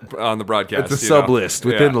the broadcast. It's a sub list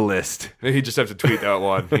within the list. Maybe he'd just have to tweet that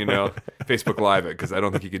one, Facebook Live it, because I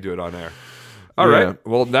don't think he could do it on air. All right.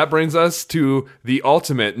 Well, that brings us to the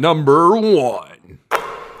ultimate number 1.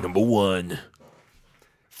 Number 1.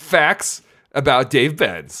 Facts about Dave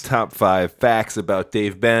Benz. Top 5 facts about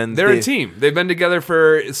Dave Benz. They're a team. They've been together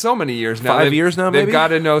for so many years now. 5 years now, They've maybe? got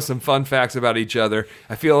to know some fun facts about each other.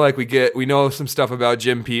 I feel like we know some stuff about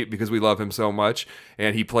Jim Pete because we love him so much,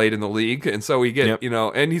 and he played in the league, and so we get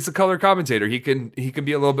and he's a color commentator. He can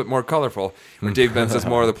be a little bit more colorful. Where Dave Benz is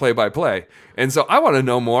more of the play-by-play. And so I want to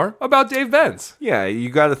know more about Dave Benz. Yeah, you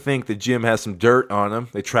got to think that Jim has some dirt on him.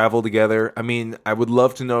 They travel together. I mean, I would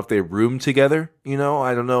love to know if they room together.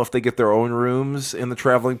 I don't know if they get their own rooms in the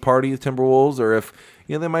traveling party of Timberwolves, or if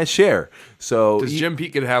they might share. So does Jim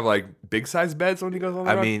Pete get to have like big size beds when he goes on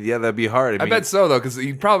the road? I mean, yeah, that'd be hard. I bet so though, because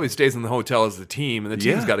he probably stays in the hotel as the team, and the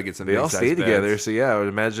team's got to get some. They all big-sized stay together, beds. so yeah, I would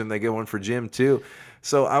imagine they get one for Jim too.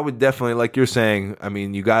 So I would definitely, like you're saying, I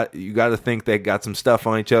mean, you got to think they got some stuff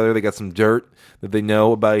on each other. They got some dirt that they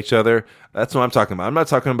know about each other. That's what I'm talking about. I'm not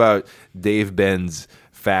talking about Dave Ben's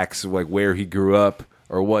facts, like where he grew up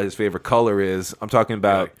or what his favorite color is. I'm talking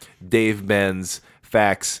about Dave Ben's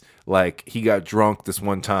facts, like he got drunk this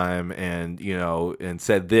one time and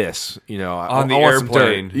said this, on the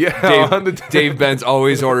airplane. Yeah, Dave Benz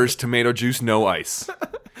always orders tomato juice, no ice.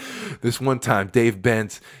 This one time, Dave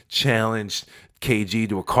Benz challenged KG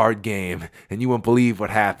to a card game, and you won't believe what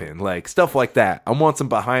happened. Like stuff like that. I want some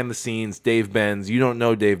behind the scenes Dave Benz. You don't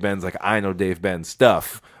know Dave Benz like I know Dave Benz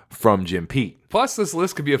stuff from Jim Pete. Plus, this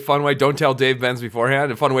list could be a fun way. Don't tell Dave Benz beforehand.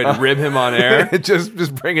 A fun way to rib him on air.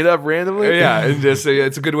 just bring it up randomly. Yeah, and just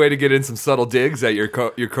it's a good way to get in some subtle digs at your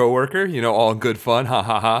coworker. All in good fun. Ha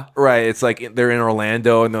ha ha. Right. It's like they're in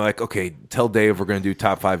Orlando and they're like, okay, tell Dave we're going to do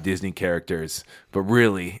top 5 Disney characters, but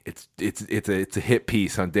really it's a hit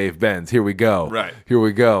piece on Dave Benz. Here we go. Right. Here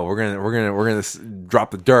we go. We're gonna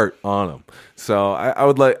drop the dirt on him. So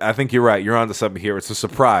I think you're right. You're onto something here. It's a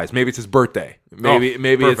surprise. Maybe it's his birthday. Maybe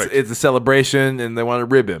it's a celebration and they want to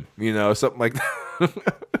rib him. Something like that.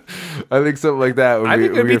 I think something like that would be. I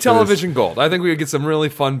think it'd be television gold. I think we would get some really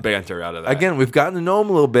fun banter out of that. Again, we've gotten to know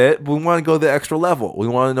him a little bit, but we want to go the extra level. We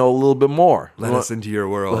want to know a little bit more. Let us into your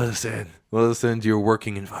world. Let us in. Let us into your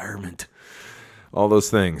working environment. All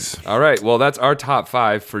those things. All right. Well, that's our top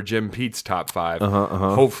 5 for Jim Pete's top 5.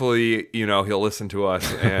 Hopefully, he'll listen to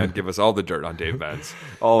us and give us all the dirt on Dave Benz.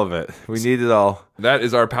 All of it. We need it all. That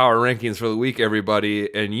is our power rankings for the week,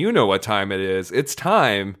 everybody. And you know what time it is. It's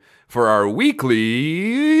time for our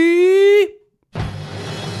weekly...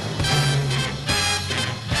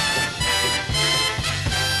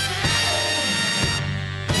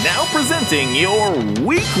 Now presenting your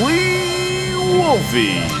weekly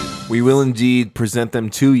Wolfie. We will indeed present them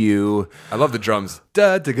to you. I love the drums.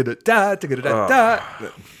 Da da da da da da da.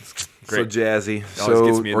 So jazzy, so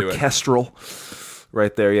gets me into orchestral.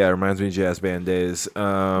 Right there, yeah, reminds me of jazz band days.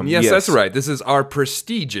 Yes, that's right. This is our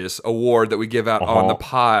prestigious award that we give out on the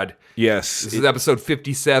pod. Yes. This is episode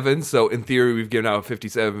 57, so in theory we've given out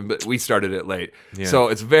 57, but we started it late. Yeah. So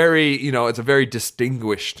it's very, it's a very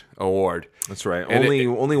distinguished award. That's right. And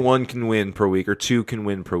only one can win per week, or 2 can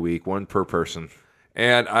win per week, 1 per person.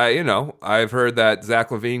 And I've heard that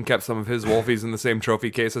Zach LaVine kept some of his Wolfies in the same trophy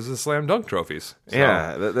case as his slam dunk trophies. So.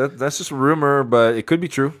 Yeah, that's just a rumor, but it could be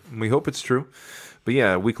true. We hope it's true. But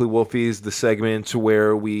yeah, Weekly Wolfies, the segment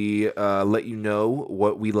where we let you know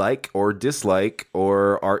what we like or dislike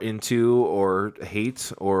or are into or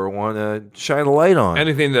hate or want to shine a light on.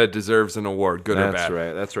 Anything that deserves an award, good or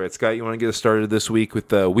bad. That's right. Scott, you want to get us started this week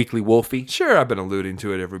with Weekly Wolfie? Sure, I've been alluding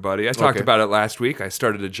to it, everybody. I talked about it last week. I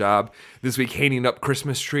started a job this week hanging up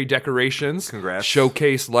Christmas tree decorations. Congrats.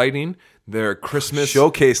 Showcase lighting. Their Christmas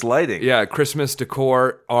showcase lighting. Yeah, Christmas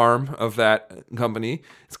decor arm of that company.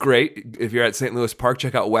 It's great. If you're at St. Louis Park,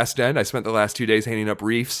 check out West End. I spent the last 2 days hanging up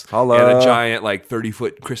wreaths. Holla. And a giant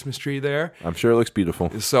 30-foot Christmas tree there. I'm sure it looks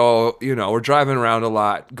beautiful. So, we're driving around a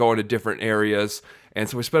lot, going to different areas. And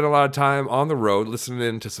so we spend a lot of time on the road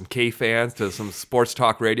listening to some K-fans, to some sports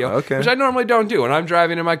talk radio, which I normally don't do. When I'm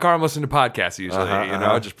driving in my car, I'm listening to podcasts usually,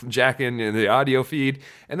 just jacking in the audio feed.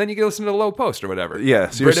 And then you can listen to the Low Post or whatever. Yeah.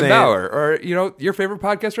 So Britton Bauer or, your favorite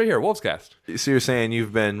podcast right here, Wolfscast. So you're saying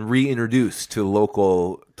you've been reintroduced to the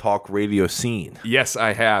local talk radio scene. Yes,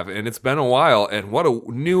 I have. And it's been a while. And what a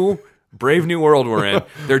brave new world we're in.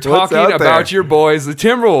 They're talking about your boys, the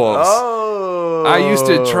Timberwolves. Oh. I used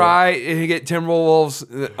to try and get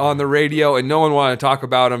Timberwolves on the radio, and no one wanted to talk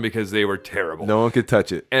about them because they were terrible. No one could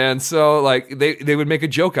touch it. And so, they would make a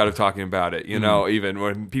joke out of talking about it, even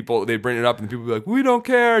when they'd bring it up, and people would be like, we don't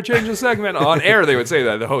care, change the segment. On air, they would say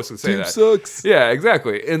that. The host would say Team sucks. Yeah,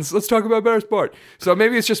 exactly. And so let's talk about better sport. So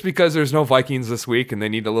maybe it's just because there's no Vikings this week, and they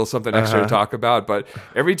need a little something extra to talk about. But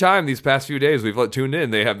every time these past few days we've tuned in,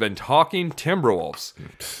 they have been talking Timberwolves.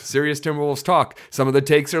 Serious Timberwolves talk. Some of the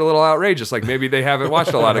takes are a little outrageous, like maybe they haven't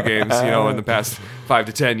watched a lot of games, in the past 5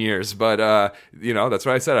 to 10 years. But, that's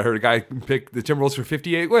what I said. I heard a guy pick the Timberwolves for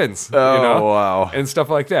 58 wins. Oh, wow. And stuff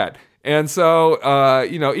like that. And so,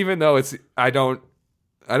 even though I don't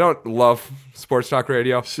love sports talk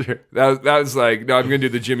radio. Sure. That was no, I'm going to do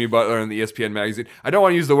the Jimmy Butler and the ESPN magazine. I don't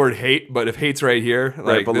want to use the word hate, but if hate's right here,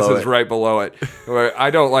 this is right below it. Where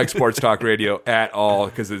I don't like sports talk radio at all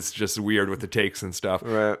because it's just weird with the takes and stuff.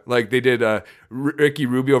 Right. Like they did Ricky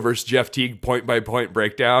Rubio versus Jeff Teague point-by-point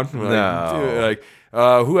breakdown.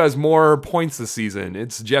 who has more points this season?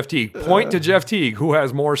 It's Jeff Teague. Point to Jeff Teague, who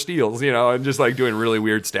has more steals, and just like doing really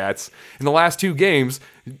weird stats. In the last 2 games,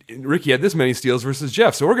 Ricky had this many steals versus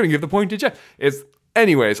Jeff, so we're going to give the point to Jeff.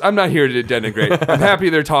 Anyways, I'm not here to denigrate. I'm happy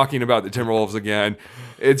they're talking about the Timberwolves again.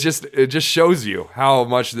 It just shows you how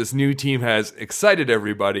much this new team has excited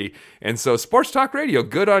everybody. And so Sports Talk Radio,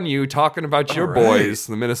 good on you talking about your boys,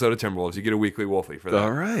 the Minnesota Timberwolves. You get a weekly Wolfie for that.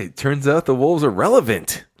 All right. Turns out the Wolves are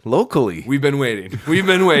relevant locally. We've been waiting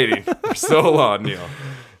for so long, Neil.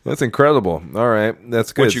 That's incredible. All right,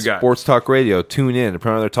 that's good. What you got? Sports Talk Radio. Tune in.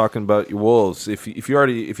 Apparently, they're talking about your Wolves. If you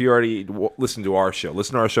already listen to our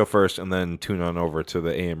show first, and then tune on over to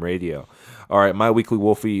the AM radio. All right, my weekly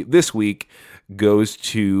Wolfie this week goes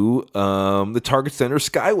to the Target Center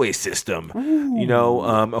Skyway system.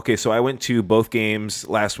 Ooh. Okay, so I went to both games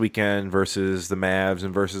last weekend versus the Mavs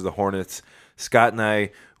and versus the Hornets. Scott and I,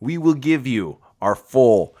 we will give you our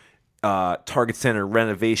full Target Center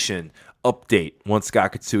renovation update once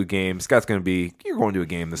Scott gets to a game. Scott's you're going to a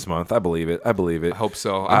game this month. I believe it. I hope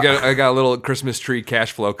so. I got a little Christmas tree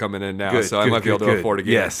cash flow coming in now, I might be able to afford a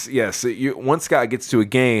game. Yes. Once Scott gets to a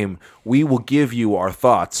game, we will give you our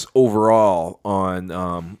thoughts overall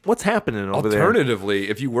on what's happening over there. Alternatively,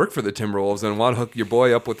 if you work for the Timberwolves and want to hook your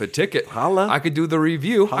boy up with a ticket, holla. I could do the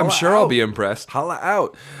review. I'm sure I'll be impressed. Holla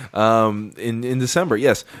out. In December,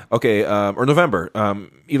 yes. Okay, or November,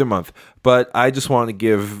 either month. But I just want to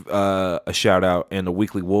give a shout out and a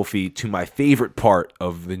weekly Wolfie to my favorite part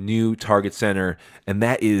of the new Target Center, and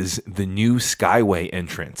that is the new Skyway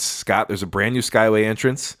entrance. Scott, there's a brand new Skyway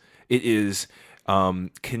entrance. It is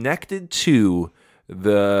connected to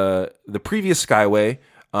the previous Skyway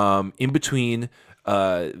in between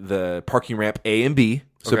the parking ramp A and B.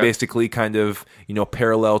 So basically kind of,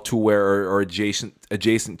 parallel to or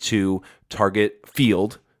adjacent to Target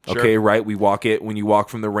Field. Sure. Okay, right? We walk it when you walk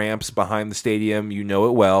from the ramps behind the stadium. You know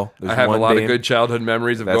it well. I have a lot of good childhood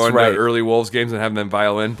memories of going to early Wolves games and having the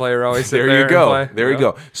violin player always sit there. There you go. And play. There you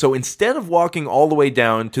go. So instead of walking all the way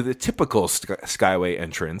down to the typical Skyway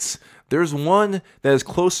entrance, there's one that is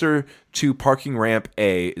closer to parking ramp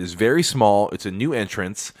A. It is very small. It's a new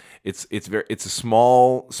entrance. It's a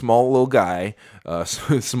small little guy,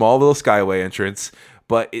 small little Skyway entrance.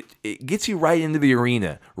 But it gets you right into the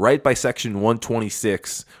arena, right by section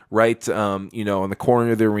 126, right, on the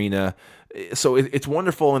corner of the arena. So it's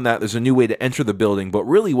wonderful in that there's a new way to enter the building, but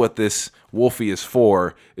really what this Wolfie is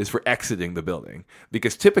for exiting the building.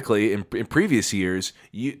 Because typically in previous years,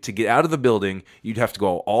 to get out of the building, you'd have to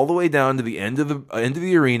go all the way down to the end of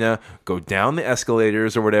the arena, go down the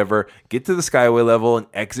escalators or whatever, get to the Skyway level, and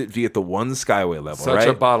exit via the one Skyway level. Such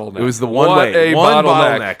a bottleneck. It was the one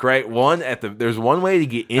bottleneck, right? There's one way to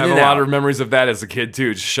get in and out. I have a lot of memories of that as a kid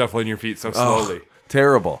too, just shuffling your feet so slowly.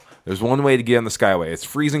 Terrible. There's one way to get on the Skyway. It's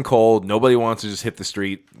freezing cold. Nobody wants to just hit the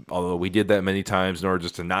street, although we did that many times in order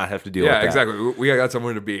just to not have to deal with that. Yeah, exactly. We got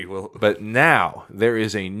somewhere to be. But now there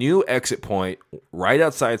is a new exit point right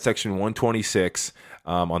outside section 126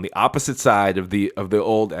 on the opposite side of the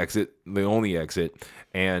old exit, the only exit.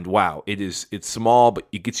 And wow, it's small, but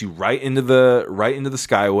it gets you right into the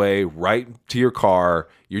Skyway, right to your car.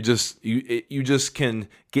 You just can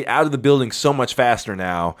get out of the building so much faster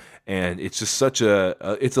now, and it's just such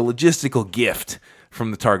it's a logistical gift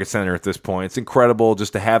from the Target Center at this point. It's incredible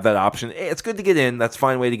just to have that option. It's good to get in. That's a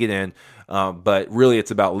fine way to get in. But really,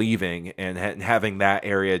 it's about leaving and having that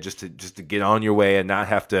area just to get on your way and not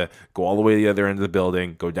have to go all the way to the other end of the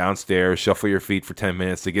building, go downstairs, shuffle your feet for 10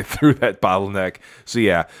 minutes to get through that bottleneck. So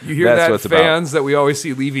yeah, you hear that's that, what it's fans about. That we always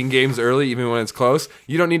see leaving games early, even when it's close.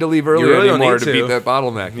 You don't need to leave early anymore to beat that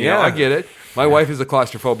bottleneck. I get it. My wife is a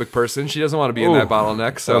claustrophobic person. She doesn't want to be in that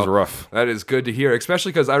bottleneck. So that was rough. That is good to hear,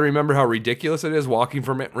 especially because I remember how ridiculous it is walking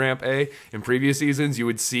from ramp A. In previous seasons, you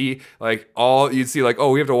would see we have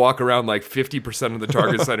to walk around like 50% of the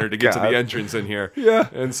Target Center to get to the entrance in here. Yeah.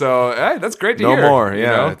 And so, hey, that's great to hear. No more.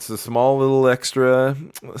 Yeah. It's a small little extra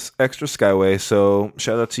Skyway. So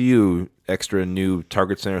shout out to you, extra new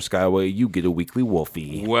Target Center Skyway. You get a weekly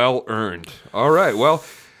Wolfie. Well earned. All right. Well,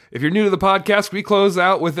 if you're new to the podcast, we close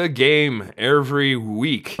out with a game every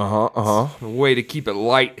week. A way to keep it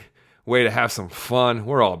light, way to have some fun.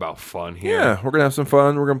 We're all about fun here. Yeah, we're going to have some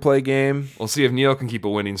fun. We're going to play a game. We'll see if Neil can keep a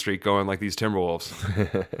winning streak going like these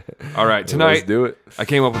Timberwolves. All right, tonight, let's do it. I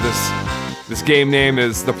came up with this game name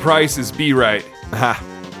is The Price is Be Right.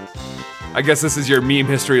 I guess this is your meme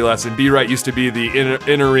history lesson. Be Right used to be the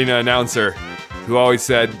in-arena announcer who always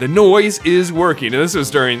said, the noise is working. And this was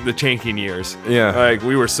during the tanking years. Yeah.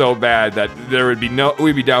 We were so bad that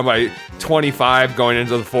we'd be down by 25 going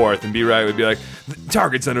into the fourth, and B. Wright would be like,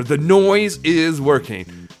 Target Center, the noise is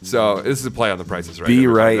working. So this is a play on the prices right. Be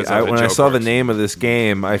everybody. right. That's how the When I joke saw the works. name of this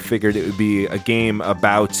game, I figured it would be a game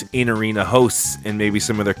about in-arena hosts and maybe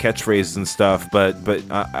some of their catchphrases and stuff. But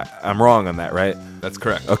I'm wrong on that, right? That's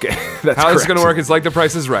correct. Okay, that's how this is correct. going to work is like the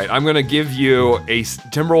Price is Right. I'm going to give you a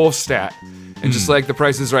Timberwolves stat, and just like the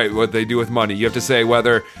Price is Right, what they do with money, you have to say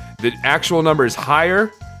whether the actual number is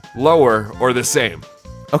higher, lower, or the same.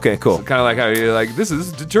 Okay, cool. So kind of like how you're like, this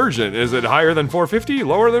is detergent. Is it higher than $4.50,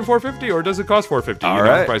 lower than $4.50, or does it cost $4.50? All you know,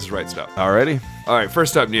 right. Price is Right stuff. Alrighty. All right,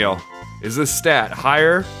 first up, Neil. Is this stat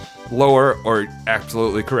higher, lower, or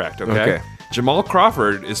absolutely correct? Okay. Jamal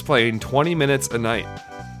Crawford is playing 20 minutes a night.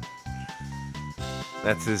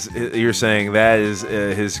 That's his. You're saying that is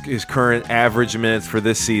his current average minutes for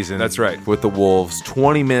this season. That's right. With the Wolves,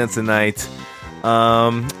 20 minutes a night.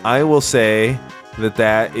 I will say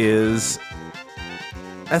that is.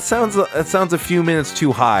 That sounds a few minutes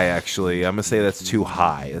too high. Actually, I'm gonna say that's too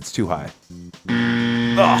high. That's too high.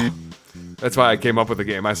 Oh. That's why I came up with the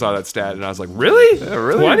game. I saw that stat and I was like, really? Yeah,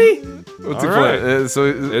 really? 20? What's All it right. play? So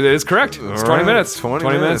It is correct. It's 20 right. minutes. 20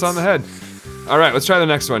 minutes on the head. All right, let's try the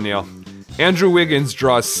next one, Neil. Andrew Wiggins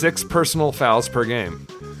draws 6 personal fouls per game.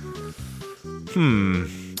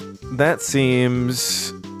 that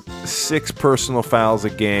seems 6 personal fouls a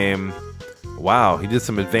game. Wow, he did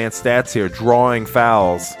some advanced stats here, drawing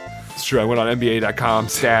fouls. It's true. I went on NBA.com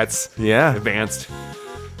stats. Yeah. Advanced.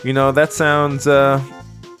 You know, that sounds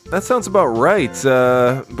about right.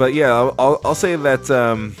 But yeah, I'll say that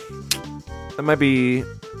that might be.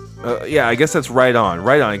 Yeah, I guess that's right on.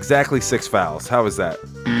 Right on. Exactly 6 fouls. How is that?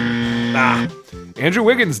 Andrew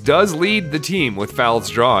Wiggins does lead the team with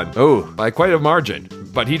fouls drawn. Oh, by quite a margin.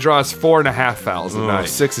 But he draws 4.5 fouls a night.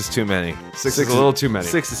 6 is too many. 6 is a little too many.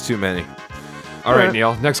 6 is too many. All right,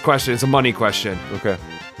 Neil. Next question. It's a money question. Okay.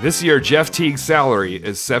 This year, Jeff Teague's salary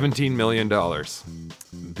is $17 million.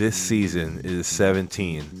 This season is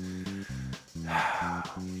 17. I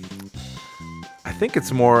think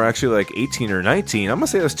it's more actually like 18 or 19. I'm gonna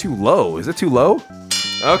say that's too low. Is it too low?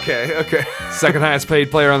 Okay. Second highest paid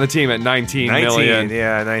player on the team at $19 million.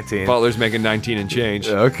 Yeah, 19. Butler's making 19 and change.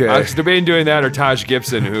 Okay. I was debating doing that or Taj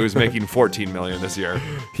Gibson, who's making $14 million this year.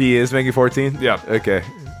 He is making 14? Yeah. Okay.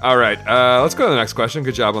 All right. Let's go to the next question.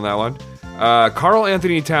 Good job on that one. Karl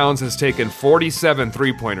Anthony Towns has taken 47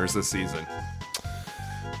 3-pointers this season.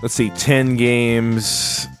 Let's see, 10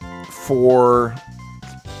 games, 4.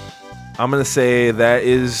 I'm going to say that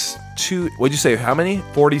is too. What'd you say? How many?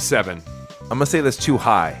 47. I'm going to say that's too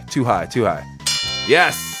high. Too high.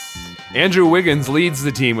 Yes. Andrew Wiggins leads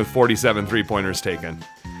the team with 47 3-pointers taken.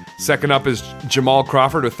 Second up is Jamal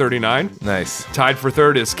Crawford with 39. Nice. Tied for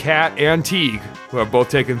third is Cat and Teague, who have both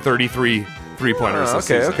taken 33 3-pointers this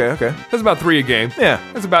season. Okay. That's about 3 a game. Yeah.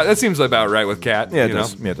 That seems about right with Cat. Yeah, it you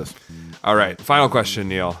does. know? Yeah, it does. All right, final question,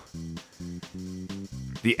 Neil.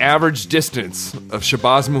 The average distance of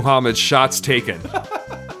Shabazz Muhammad's shots taken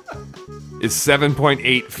is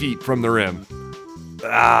 7.8 feet from the rim.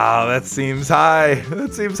 Ah, that seems high.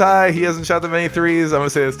 He hasn't shot that many threes. I'm going to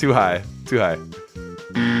say that's too high.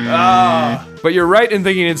 But you're right in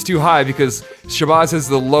thinking it's too high because Shabazz has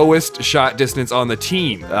the lowest shot distance on the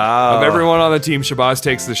team. Of everyone on the team, Shabazz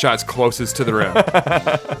takes the shots closest to the rim.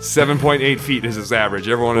 7.8 feet is his average.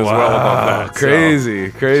 Everyone is well above that.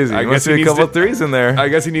 Crazy. I Must guess he be a needs couple to- threes in there. I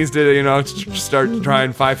guess he needs to, start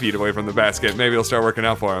trying 5 feet away from the basket. Maybe it'll start working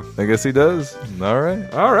out for him. I guess he does. All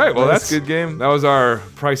right. Well, that's a good game. That was our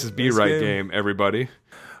Prices Be Nice Right game. game, everybody.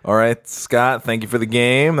 All right, Scott, thank you for the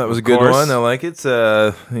game. That was a good course. one. I like it.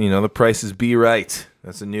 The prices be right.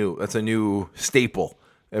 That's a new staple.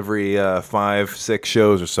 Every 5-6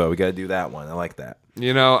 shows or so, we got to do that one. I like that.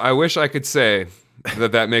 I wish I could say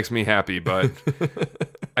that makes me happy, but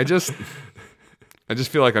I just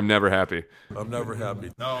feel like I'm never happy. I'm never happy.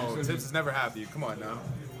 No, Tips is never happy. Come on now.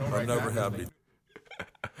 I'm never happy.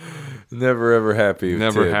 Never ever happy. with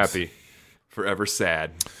Never Tibbs. happy. Forever sad.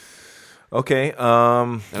 Okay.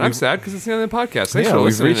 And I'm sad because it's the end of the podcast. Thanks for we've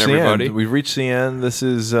listening, reached everybody. the end. We've reached the end. This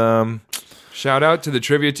is Shout out to the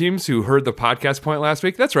trivia teams who heard the podcast point last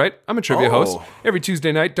week. That's right. I'm a trivia host. Every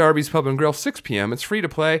Tuesday night, Darby's Pub and Grill, 6 p.m. It's free to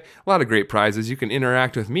play. A lot of great prizes. You can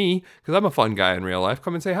interact with me because I'm a fun guy in real life.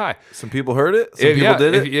 Come and say hi. Some people heard it. Some people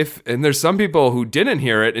did it. And there's some people who didn't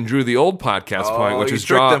hear it and drew the old podcast point, which you is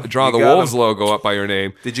tricked them. draw You the got Wolves them. logo up by your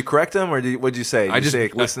name. Did you correct them, or what'd you say? Did I you just say,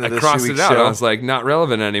 listen to this crossed 2 it weeks out. show? I was like, not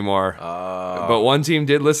relevant anymore. But one team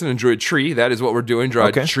did listen and drew a tree. That is what we're doing. Draw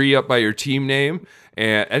a tree up by your team name.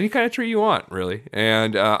 And any kind of tree you want, really.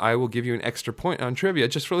 And I will give you an extra point on trivia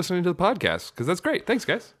just for listening to the podcast, because that's great. Thanks,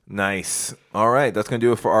 guys. Nice. All right, that's going to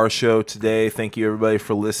do it for our show today. Thank you, everybody,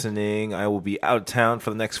 for listening. I will be out of town for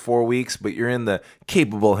the next 4 weeks, but you're in the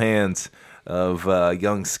capable hands of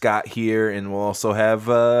young Scott here, and we'll also have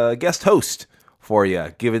a guest host for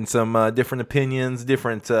you, giving some different opinions,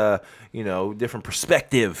 different different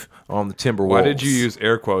perspective on the Timberwolves. Why did you use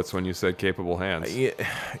air quotes when you said capable hands?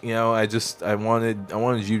 I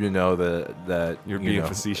wanted you to know that you're being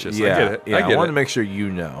facetious. Yeah, I get it. Yeah, I wanted to make sure you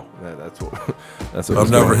know that's what. I'm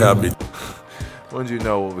never happy. I wanted you to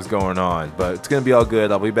know what was going on, but it's going to be all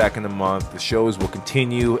good. I'll be back in a month. The shows will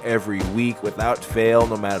continue every week without fail,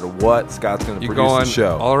 no matter what. Scott's going to produce the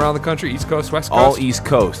show. All around the country, East Coast, West Coast? All East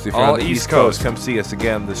Coast. If you're all on the East Coast, come see us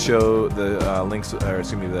again. The show,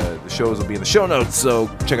 the shows will be in the show notes, so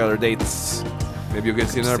check out our dates. Maybe you'll get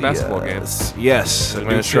to see another basketball game. Yes, I'm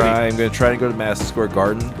going to try. I'm going to try to go to Madison Square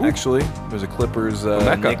Garden. Ooh. Actually, there's a Clippers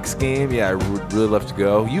Knicks game. Yeah, I would really love to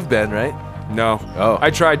go. You've been, right? No. Oh. I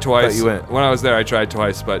tried twice. You went. When I was there, I tried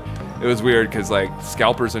twice, but it was weird because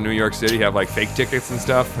scalpers in New York City have fake tickets and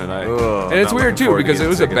stuff, and it's weird too because it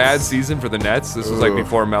was a bad season for the Nets. This was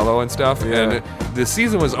before Melo and stuff, and the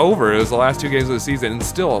season was over. It was the last 2 games of the season, and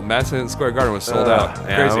still Madison Square Garden was sold out.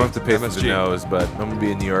 Yeah, Crazy. I'll have to pay for the nose, but I'm gonna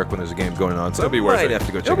be in New York when there's a game going on, so it'll be worth it. Have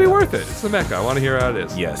to go check It'll be worth it. It's the Mecca. I want to hear how it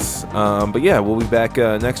is. Yes, but yeah, we'll be back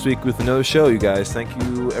next week with another show, you guys. Thank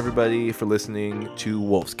you everybody for listening to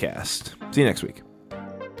Wolfscast. See you next week.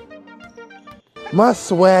 My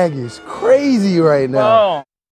swag is crazy right now.